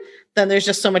shoulding, then there's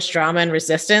just so much drama and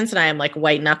resistance. And I am like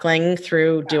white knuckling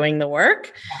through doing the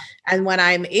work. And when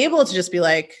I'm able to just be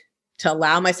like, to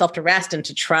allow myself to rest and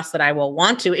to trust that I will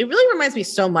want to, it really reminds me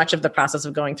so much of the process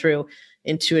of going through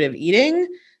intuitive eating,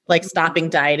 like stopping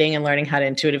dieting and learning how to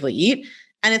intuitively eat.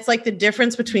 And it's like the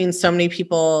difference between so many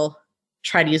people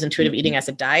try to use intuitive eating as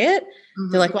a diet.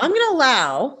 They're like, well, I'm going to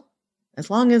allow, as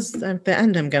long as at the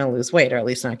end, I'm going to lose weight or at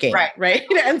least not gain. Right.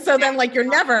 And so then like, you're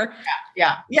never,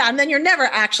 and then you're never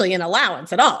actually in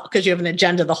allowance at all because you have an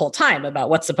agenda the whole time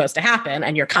about what's supposed to happen.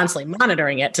 And you're constantly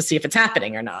monitoring it to see if it's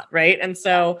happening or not. Right. And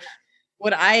so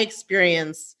what I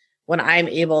experience when I'm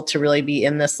able to really be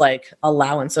in this like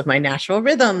allowance of my natural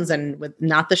rhythms and with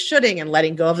not the shoulding and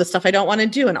letting go of the stuff I don't want to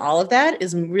do. And all of that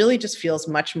is really just feels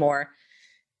much more,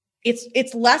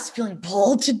 it's less feeling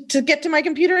pulled to get to my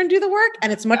computer and do the work.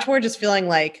 And it's much more just feeling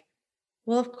like,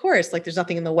 well, of course, like there's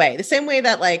nothing in the way. The same way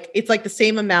that like, it's like the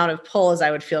same amount of pull as I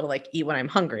would feel to like eat when I'm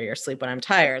hungry or sleep when I'm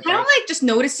tired. Kind of like just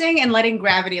noticing and letting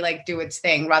gravity like do its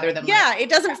thing rather than it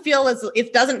doesn't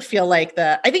feel like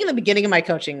I think in the beginning of my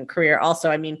coaching career also,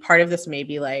 I mean, part of this may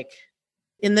be like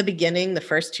in the beginning, the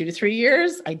first 2 to 3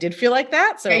 years, I did feel like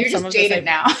that. So you're just jaded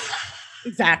now.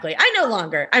 Exactly. I no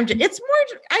longer. I think it's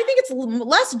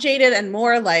less jaded and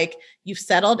more like you've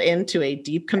settled into a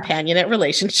deep companionate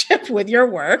relationship with your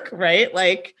work, right?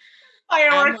 Like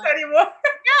fireworks anymore.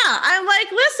 Yeah. I'm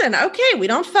like, listen, okay, we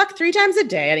don't fuck 3 times a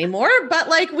day anymore, but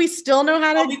like we still know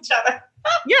how to each other.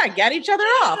 Get each other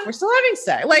off. We're still having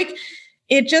sex. Like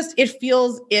it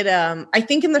feels I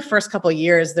think in the first couple of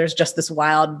years, there's just this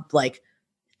wild, like,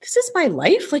 this is my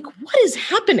life. Like, what is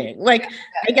happening? Like,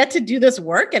 I get to do this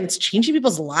work and it's changing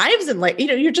people's lives. And like,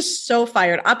 you're just so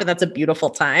fired up and that's a beautiful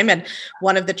time. And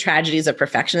one of the tragedies of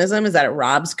perfectionism is that it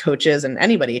robs coaches and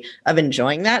anybody of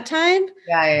enjoying that time.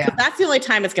 Yeah. That's the only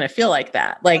time it's going to feel like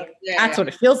that. Like, that's what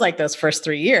it feels like those first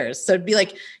 3 years. So it'd be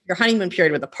like your honeymoon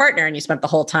period with a partner and you spent the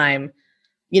whole time,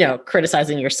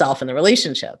 criticizing yourself in the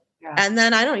relationship. Yeah. And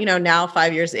then now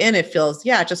 5 years in, it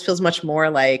just feels much more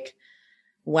like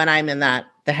when I'm in the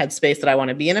headspace that I want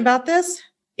to be in about this,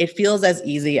 it feels as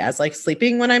easy as like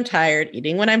sleeping when I'm tired,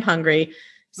 eating when I'm hungry,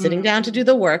 sitting down to do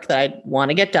the work that I want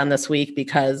to get done this week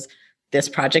because this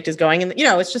project is going in,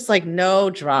 it's just like no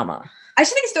drama. I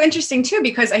just think it's so interesting too,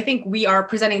 because I think we are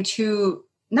presenting two,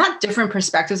 not different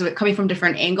perspectives, but coming from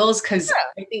different angles. Cause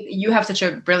I think you have such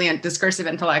a brilliant discursive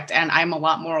intellect and I'm a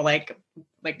lot more like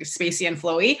spacey and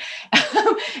flowy.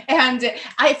 And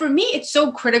for me, it's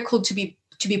so critical to be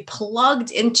plugged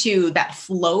into that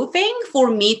flow thing for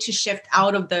me to shift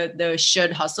out of the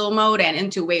should hustle mode and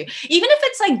into wait. Even if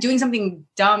it's like doing something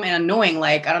dumb and annoying,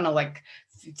 like, I don't know, like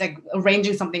it's like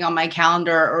arranging something on my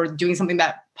calendar or doing something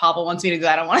that Pavel wants me to do.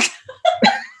 I don't want to.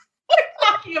 What are you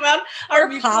talking about?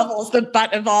 Pavel's the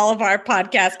butt of all of our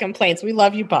podcast complaints. We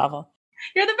love you, Pavel.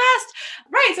 You're the best.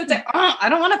 Right. So it's like, I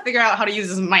don't want to figure out how to use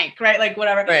this mic, right? Like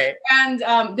whatever. Right.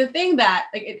 And the thing that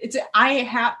like, I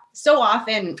have so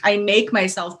often I make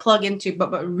myself plug into,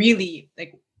 but really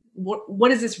like,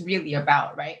 what is this really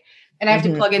about? Right. And I have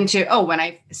to plug into, when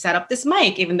I set up this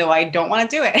mic, even though I don't want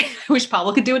to do it, I wish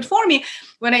Pavel could do it for me.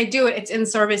 When I do it, it's in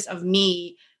service of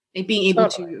me being able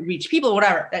to reach people,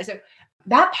 whatever. So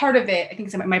that part of it, I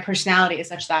think my personality is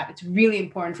such that it's really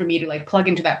important for me to like plug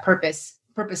into that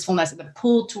purposefulness, the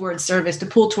pull towards service, to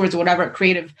pull towards whatever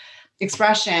creative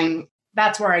expression.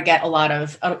 That's where I get a lot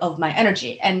of my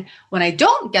energy. And when I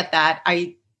don't get that,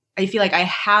 I feel like I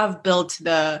have built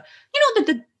the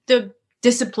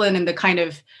discipline and the kind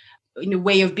of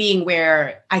way of being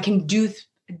where I can do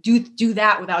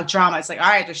that without drama. It's like, all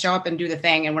right, just show up and do the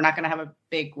thing, and we're not going to have a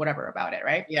big whatever about it,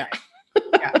 right? Yeah.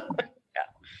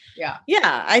 Yeah.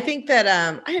 Yeah. I think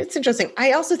that it's interesting.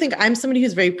 I also think I'm somebody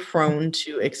who's very prone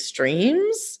to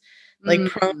extremes, like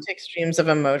prone to extremes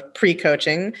of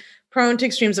pre-coaching, prone to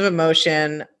extremes of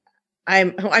emotion.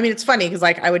 It's funny because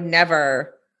like I'm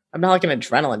not like an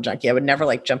adrenaline junkie. I would never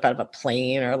like jump out of a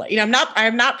plane or like, I'm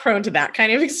not prone to that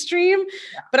kind of extreme,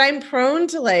 but I'm prone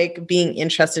to like being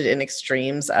interested in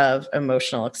extremes of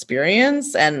emotional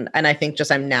experience. And I think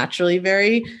just I'm naturally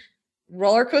very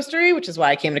roller coastery, which is why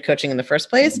I came to coaching in the first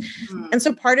place. And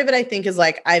so part of it, I think, is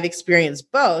like, I've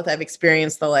experienced both. I've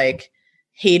experienced the like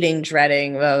hating,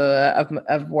 dreading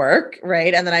of work.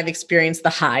 Right. And then I've experienced the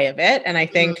high of it. And I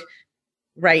think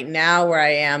right now where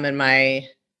I am in my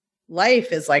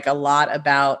life is like a lot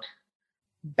about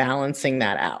balancing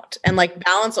that out. And like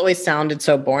balance always sounded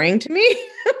so boring to me.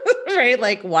 Right.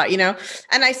 Like what,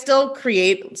 and I still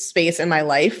create space in my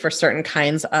life for certain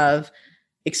kinds of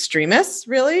extremists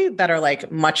really that are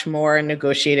like much more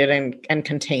negotiated and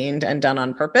contained and done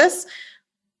on purpose.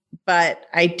 But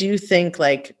I do think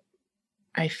like,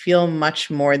 I feel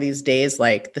much more these days,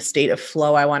 like the state of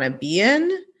flow I want to be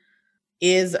in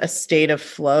is a state of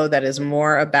flow that is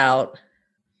more about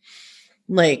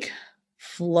like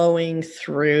flowing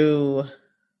through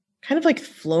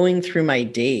my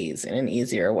days in an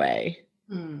easier way.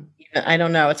 I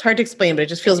don't know. It's hard to explain, but it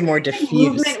just feels more diffuse.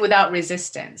 Movement without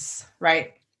resistance,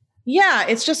 right? Yeah.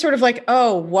 It's just sort of like,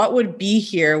 what would be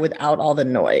here without all the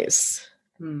noise?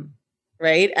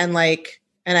 Right. And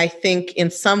I think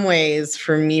in some ways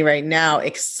for me right now,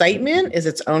 excitement is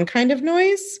its own kind of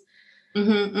noise.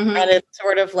 And it's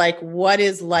sort of like, what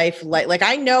is life like? Like,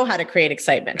 I know how to create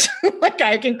excitement. Like,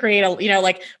 I can create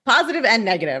like positive and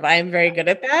negative. I am very good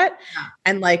at that. Yeah.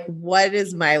 And like, what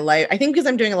is my life? I think because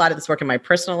I'm doing a lot of this work in my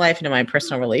personal life and in my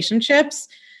personal relationships,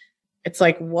 it's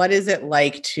like, what is it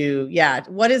like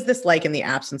what is this like in the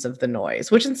absence of the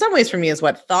noise? Which in some ways for me is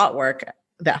what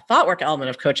that thought work element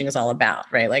of coaching is all about,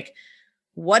 right? Like,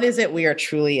 what is it we are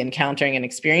truly encountering and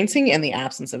experiencing in the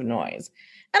absence of noise?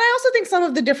 And I also think some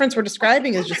of the difference we're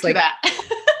describing is just like that.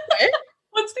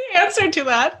 What's the answer to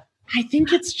that? I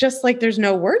think it's just like there's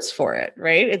no words for it,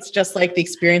 right? It's just like the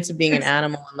experience of being an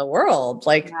animal in the world,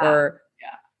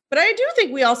 but I do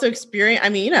think we also experience, I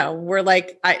mean, we're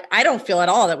like, I don't feel at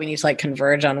all that we need to like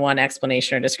converge on one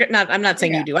explanation or description. I'm not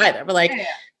saying you do either, but like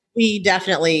we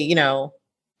definitely,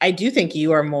 I do think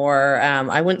you are more,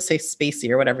 I wouldn't say spacey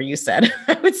or whatever you said.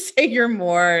 I would say you're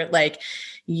more like,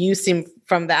 you seem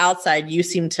from the outside, you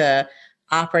seem to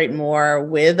operate more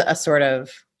with a sort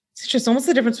of, it's just almost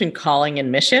the difference between calling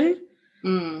and mission.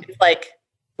 It's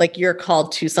like you're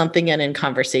called to something and in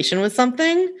conversation with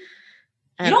something.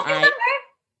 And you don't feel that way?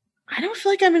 I don't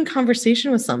feel like I'm in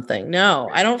conversation with something. No,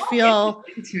 I don't feel.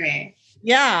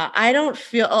 Yeah, I don't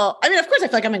feel. I mean, of course, I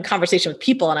feel like I'm in conversation with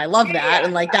people, and I love that,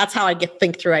 and like that's how I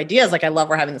think through ideas. Like I love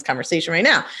we're having this conversation right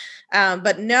now,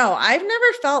 but no, I've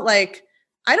never felt like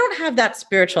I don't have that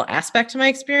spiritual aspect to my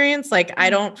experience. Like I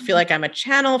don't feel like I'm a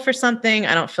channel for something.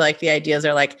 I don't feel like the ideas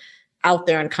are like out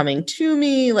there and coming to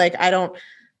me. Like I don't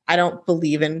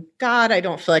believe in God. I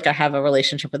don't feel like I have a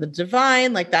relationship with the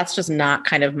divine. Like that's just not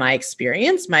kind of my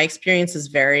experience. My experience is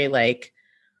very like,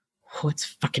 oh, it's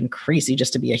fucking crazy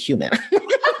just to be a human.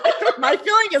 My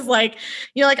feeling is like,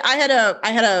 like I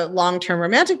had a long-term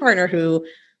romantic partner who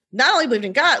not only believed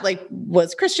in God, like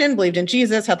was Christian, believed in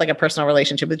Jesus, had like a personal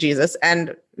relationship with Jesus.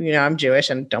 And, I'm Jewish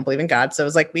and don't believe in God. So it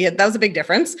was like, that was a big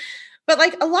difference. But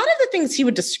like a lot of the things he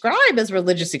would describe as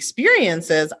religious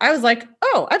experiences, I was like,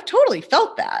 oh, I've totally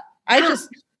felt that. I just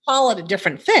call it a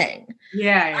different thing.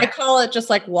 Yeah. I call it just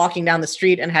like walking down the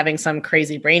street and having some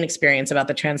crazy brain experience about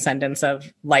the transcendence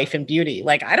of life and beauty.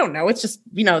 Like, I don't know. It's just,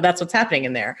 that's what's happening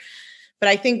in there. But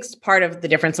I think part of the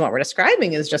difference in what we're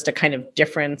describing is just a kind of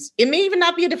difference. It may even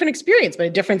not be a different experience, but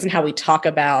a difference in how we talk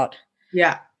about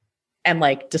and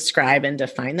like describe and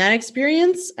define that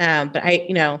experience. But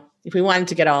if we wanted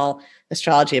to get all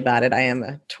astrology about it, I am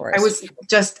a Taurus. I was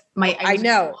just I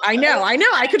know.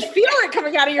 I could feel it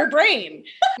coming out of your brain.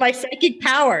 My psychic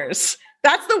powers.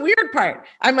 That's the weird part.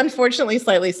 I'm unfortunately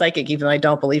slightly psychic, even though I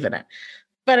don't believe in it.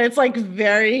 But it's like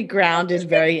very grounded,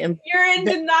 very. You're in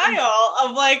denial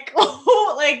of like,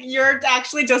 like you're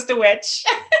actually just a witch.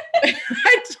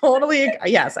 I totally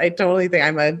think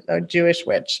I'm a Jewish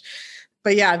witch.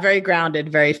 But yeah, very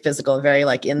grounded, very physical, very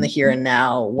like in the here and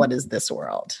now. What is this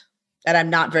world? And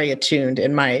I'm not very attuned,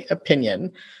 in my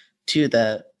opinion, to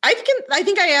the. I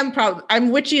think I am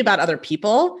I'm witchy about other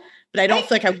people, but I don't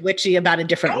feel like I'm witchy about a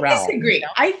different realm. I disagree.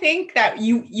 I think that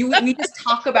we just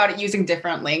talk about it using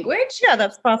different language. Yeah,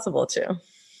 that's possible too.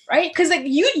 Right? Because like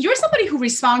you're somebody who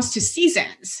responds to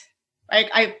seasons.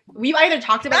 Like we've either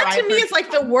talked about that to me is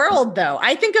like the world though.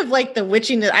 I think of like the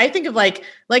witchiness. I think of like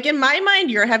in my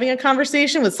mind, you're having a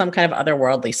conversation with some kind of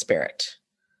otherworldly spirit.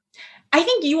 I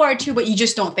think you are too, but you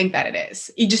just don't think that it is.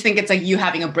 You just think it's like you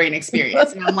having a brain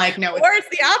experience. And I'm like, no. Or it's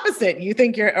the opposite. You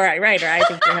think you're all right. Or I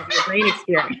think you're having a brain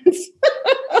experience.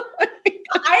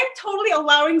 I'm totally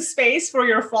allowing space for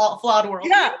your flawed world.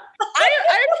 Yeah.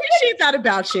 I appreciate that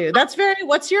about you. That's very,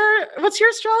 what's your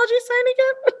astrology sign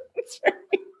again?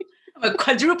 I'm a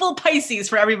quadruple Pisces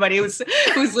for everybody who's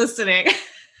listening.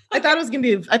 I thought there's going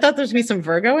to be some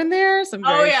Virgo in there.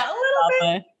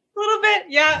 A little bit.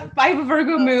 Yeah. I have a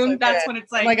Virgo moon. So that's when it's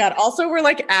like, oh my God. Also, we're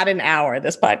like at an hour.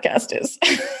 This podcast is.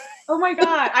 Oh my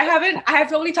God. I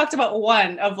have only talked about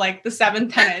one of like the 7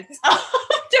 tenets.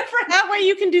 Different. That way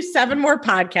you can do 7 more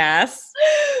podcasts.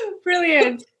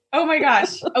 Brilliant. Oh my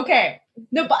gosh. Okay.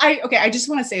 No, but I just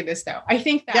want to say this though. I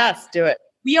think that. Yes, do it.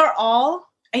 We are all,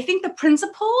 I think the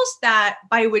principles that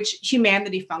by which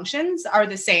humanity functions are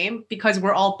the same because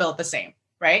we're all built the same.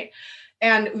 Right.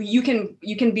 And you can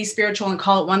be spiritual and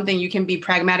call it one thing. You can be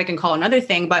pragmatic and call it another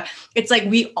thing. But it's like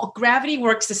gravity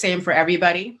works the same for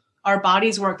everybody. Our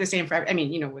bodies work the same for,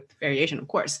 with variation, of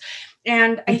course.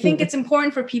 And I think it's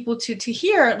important for people to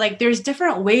hear, like, there's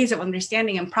different ways of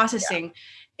understanding and processing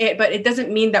it, but it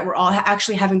doesn't mean that we're all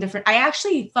actually having different. I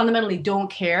actually fundamentally don't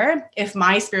care if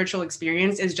my spiritual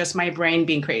experience is just my brain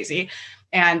being crazy.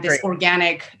 And this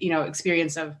organic,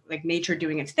 experience of like nature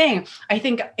doing its thing. I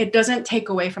think it doesn't take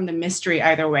away from the mystery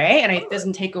either way. And it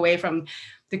doesn't take away from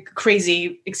the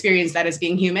crazy experience that is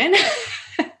being human.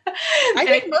 I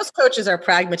think most coaches are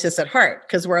pragmatists at heart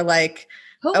because we're like,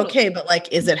 okay, but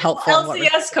like, is it helpful?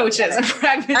 LCS coaches are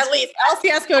pragmatists. At least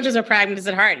LCS coaches are pragmatists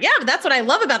at heart. Yeah, but that's what I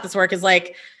love about this work is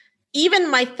like,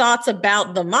 even my thoughts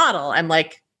about the model, I'm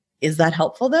like, is that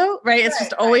helpful though? Right? It's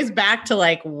just always back to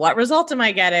like, what result am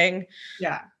I getting?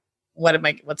 Yeah.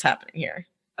 What's happening here?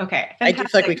 Okay. Fantastic. I do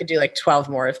feel like we could do like 12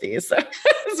 more of these. So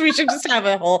we should just have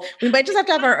we might just have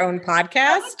to have our own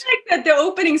podcast. Like the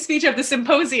opening speech of the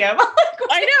symposium.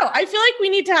 I know. I feel like we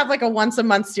need to have like a once a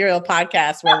month serial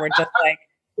podcast where we're just like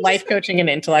life coaching and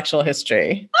intellectual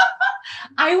history.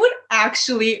 I would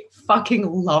actually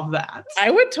fucking love that.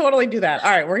 I would totally do that. All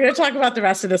right. We're going to talk about the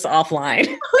rest of this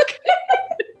offline.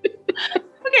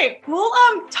 Okay. We'll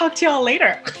talk to y'all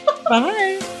later.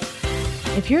 Bye.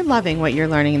 If you're loving what you're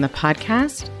learning in the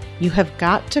podcast, you have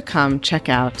got to come check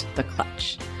out The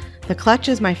Clutch. The Clutch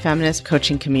is my feminist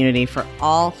coaching community for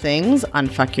all things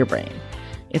Unfuck Your Brain.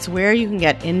 It's where you can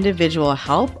get individual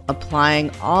help applying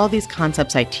all these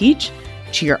concepts I teach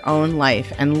to your own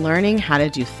life and learning how to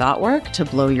do thought work to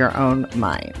blow your own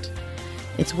mind.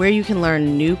 It's where you can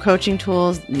learn new coaching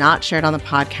tools not shared on the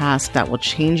podcast that will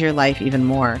change your life even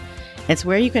more. It's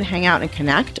where you can hang out and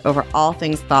connect over all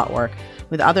things thought work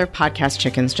with other podcast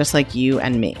chickens just like you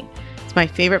and me. It's my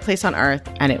favorite place on earth,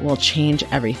 and it will change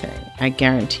everything. I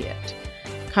guarantee it.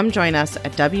 Come join us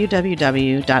at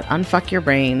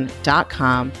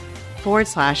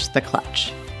www.unfuckyourbrain.com/The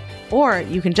Clutch. Or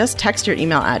you can just text your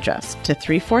email address to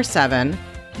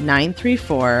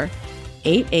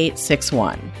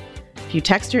 347-934-8861. If you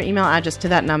text your email address to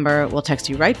that number, we'll text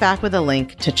you right back with a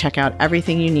link to check out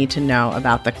everything you need to know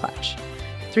about The Clutch.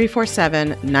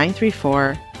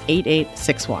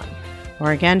 347-934-8861.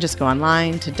 Or again, just go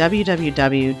online to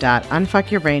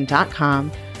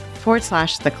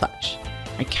www.unfuckyourbrain.com/The Clutch.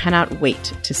 I cannot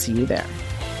wait to see you there.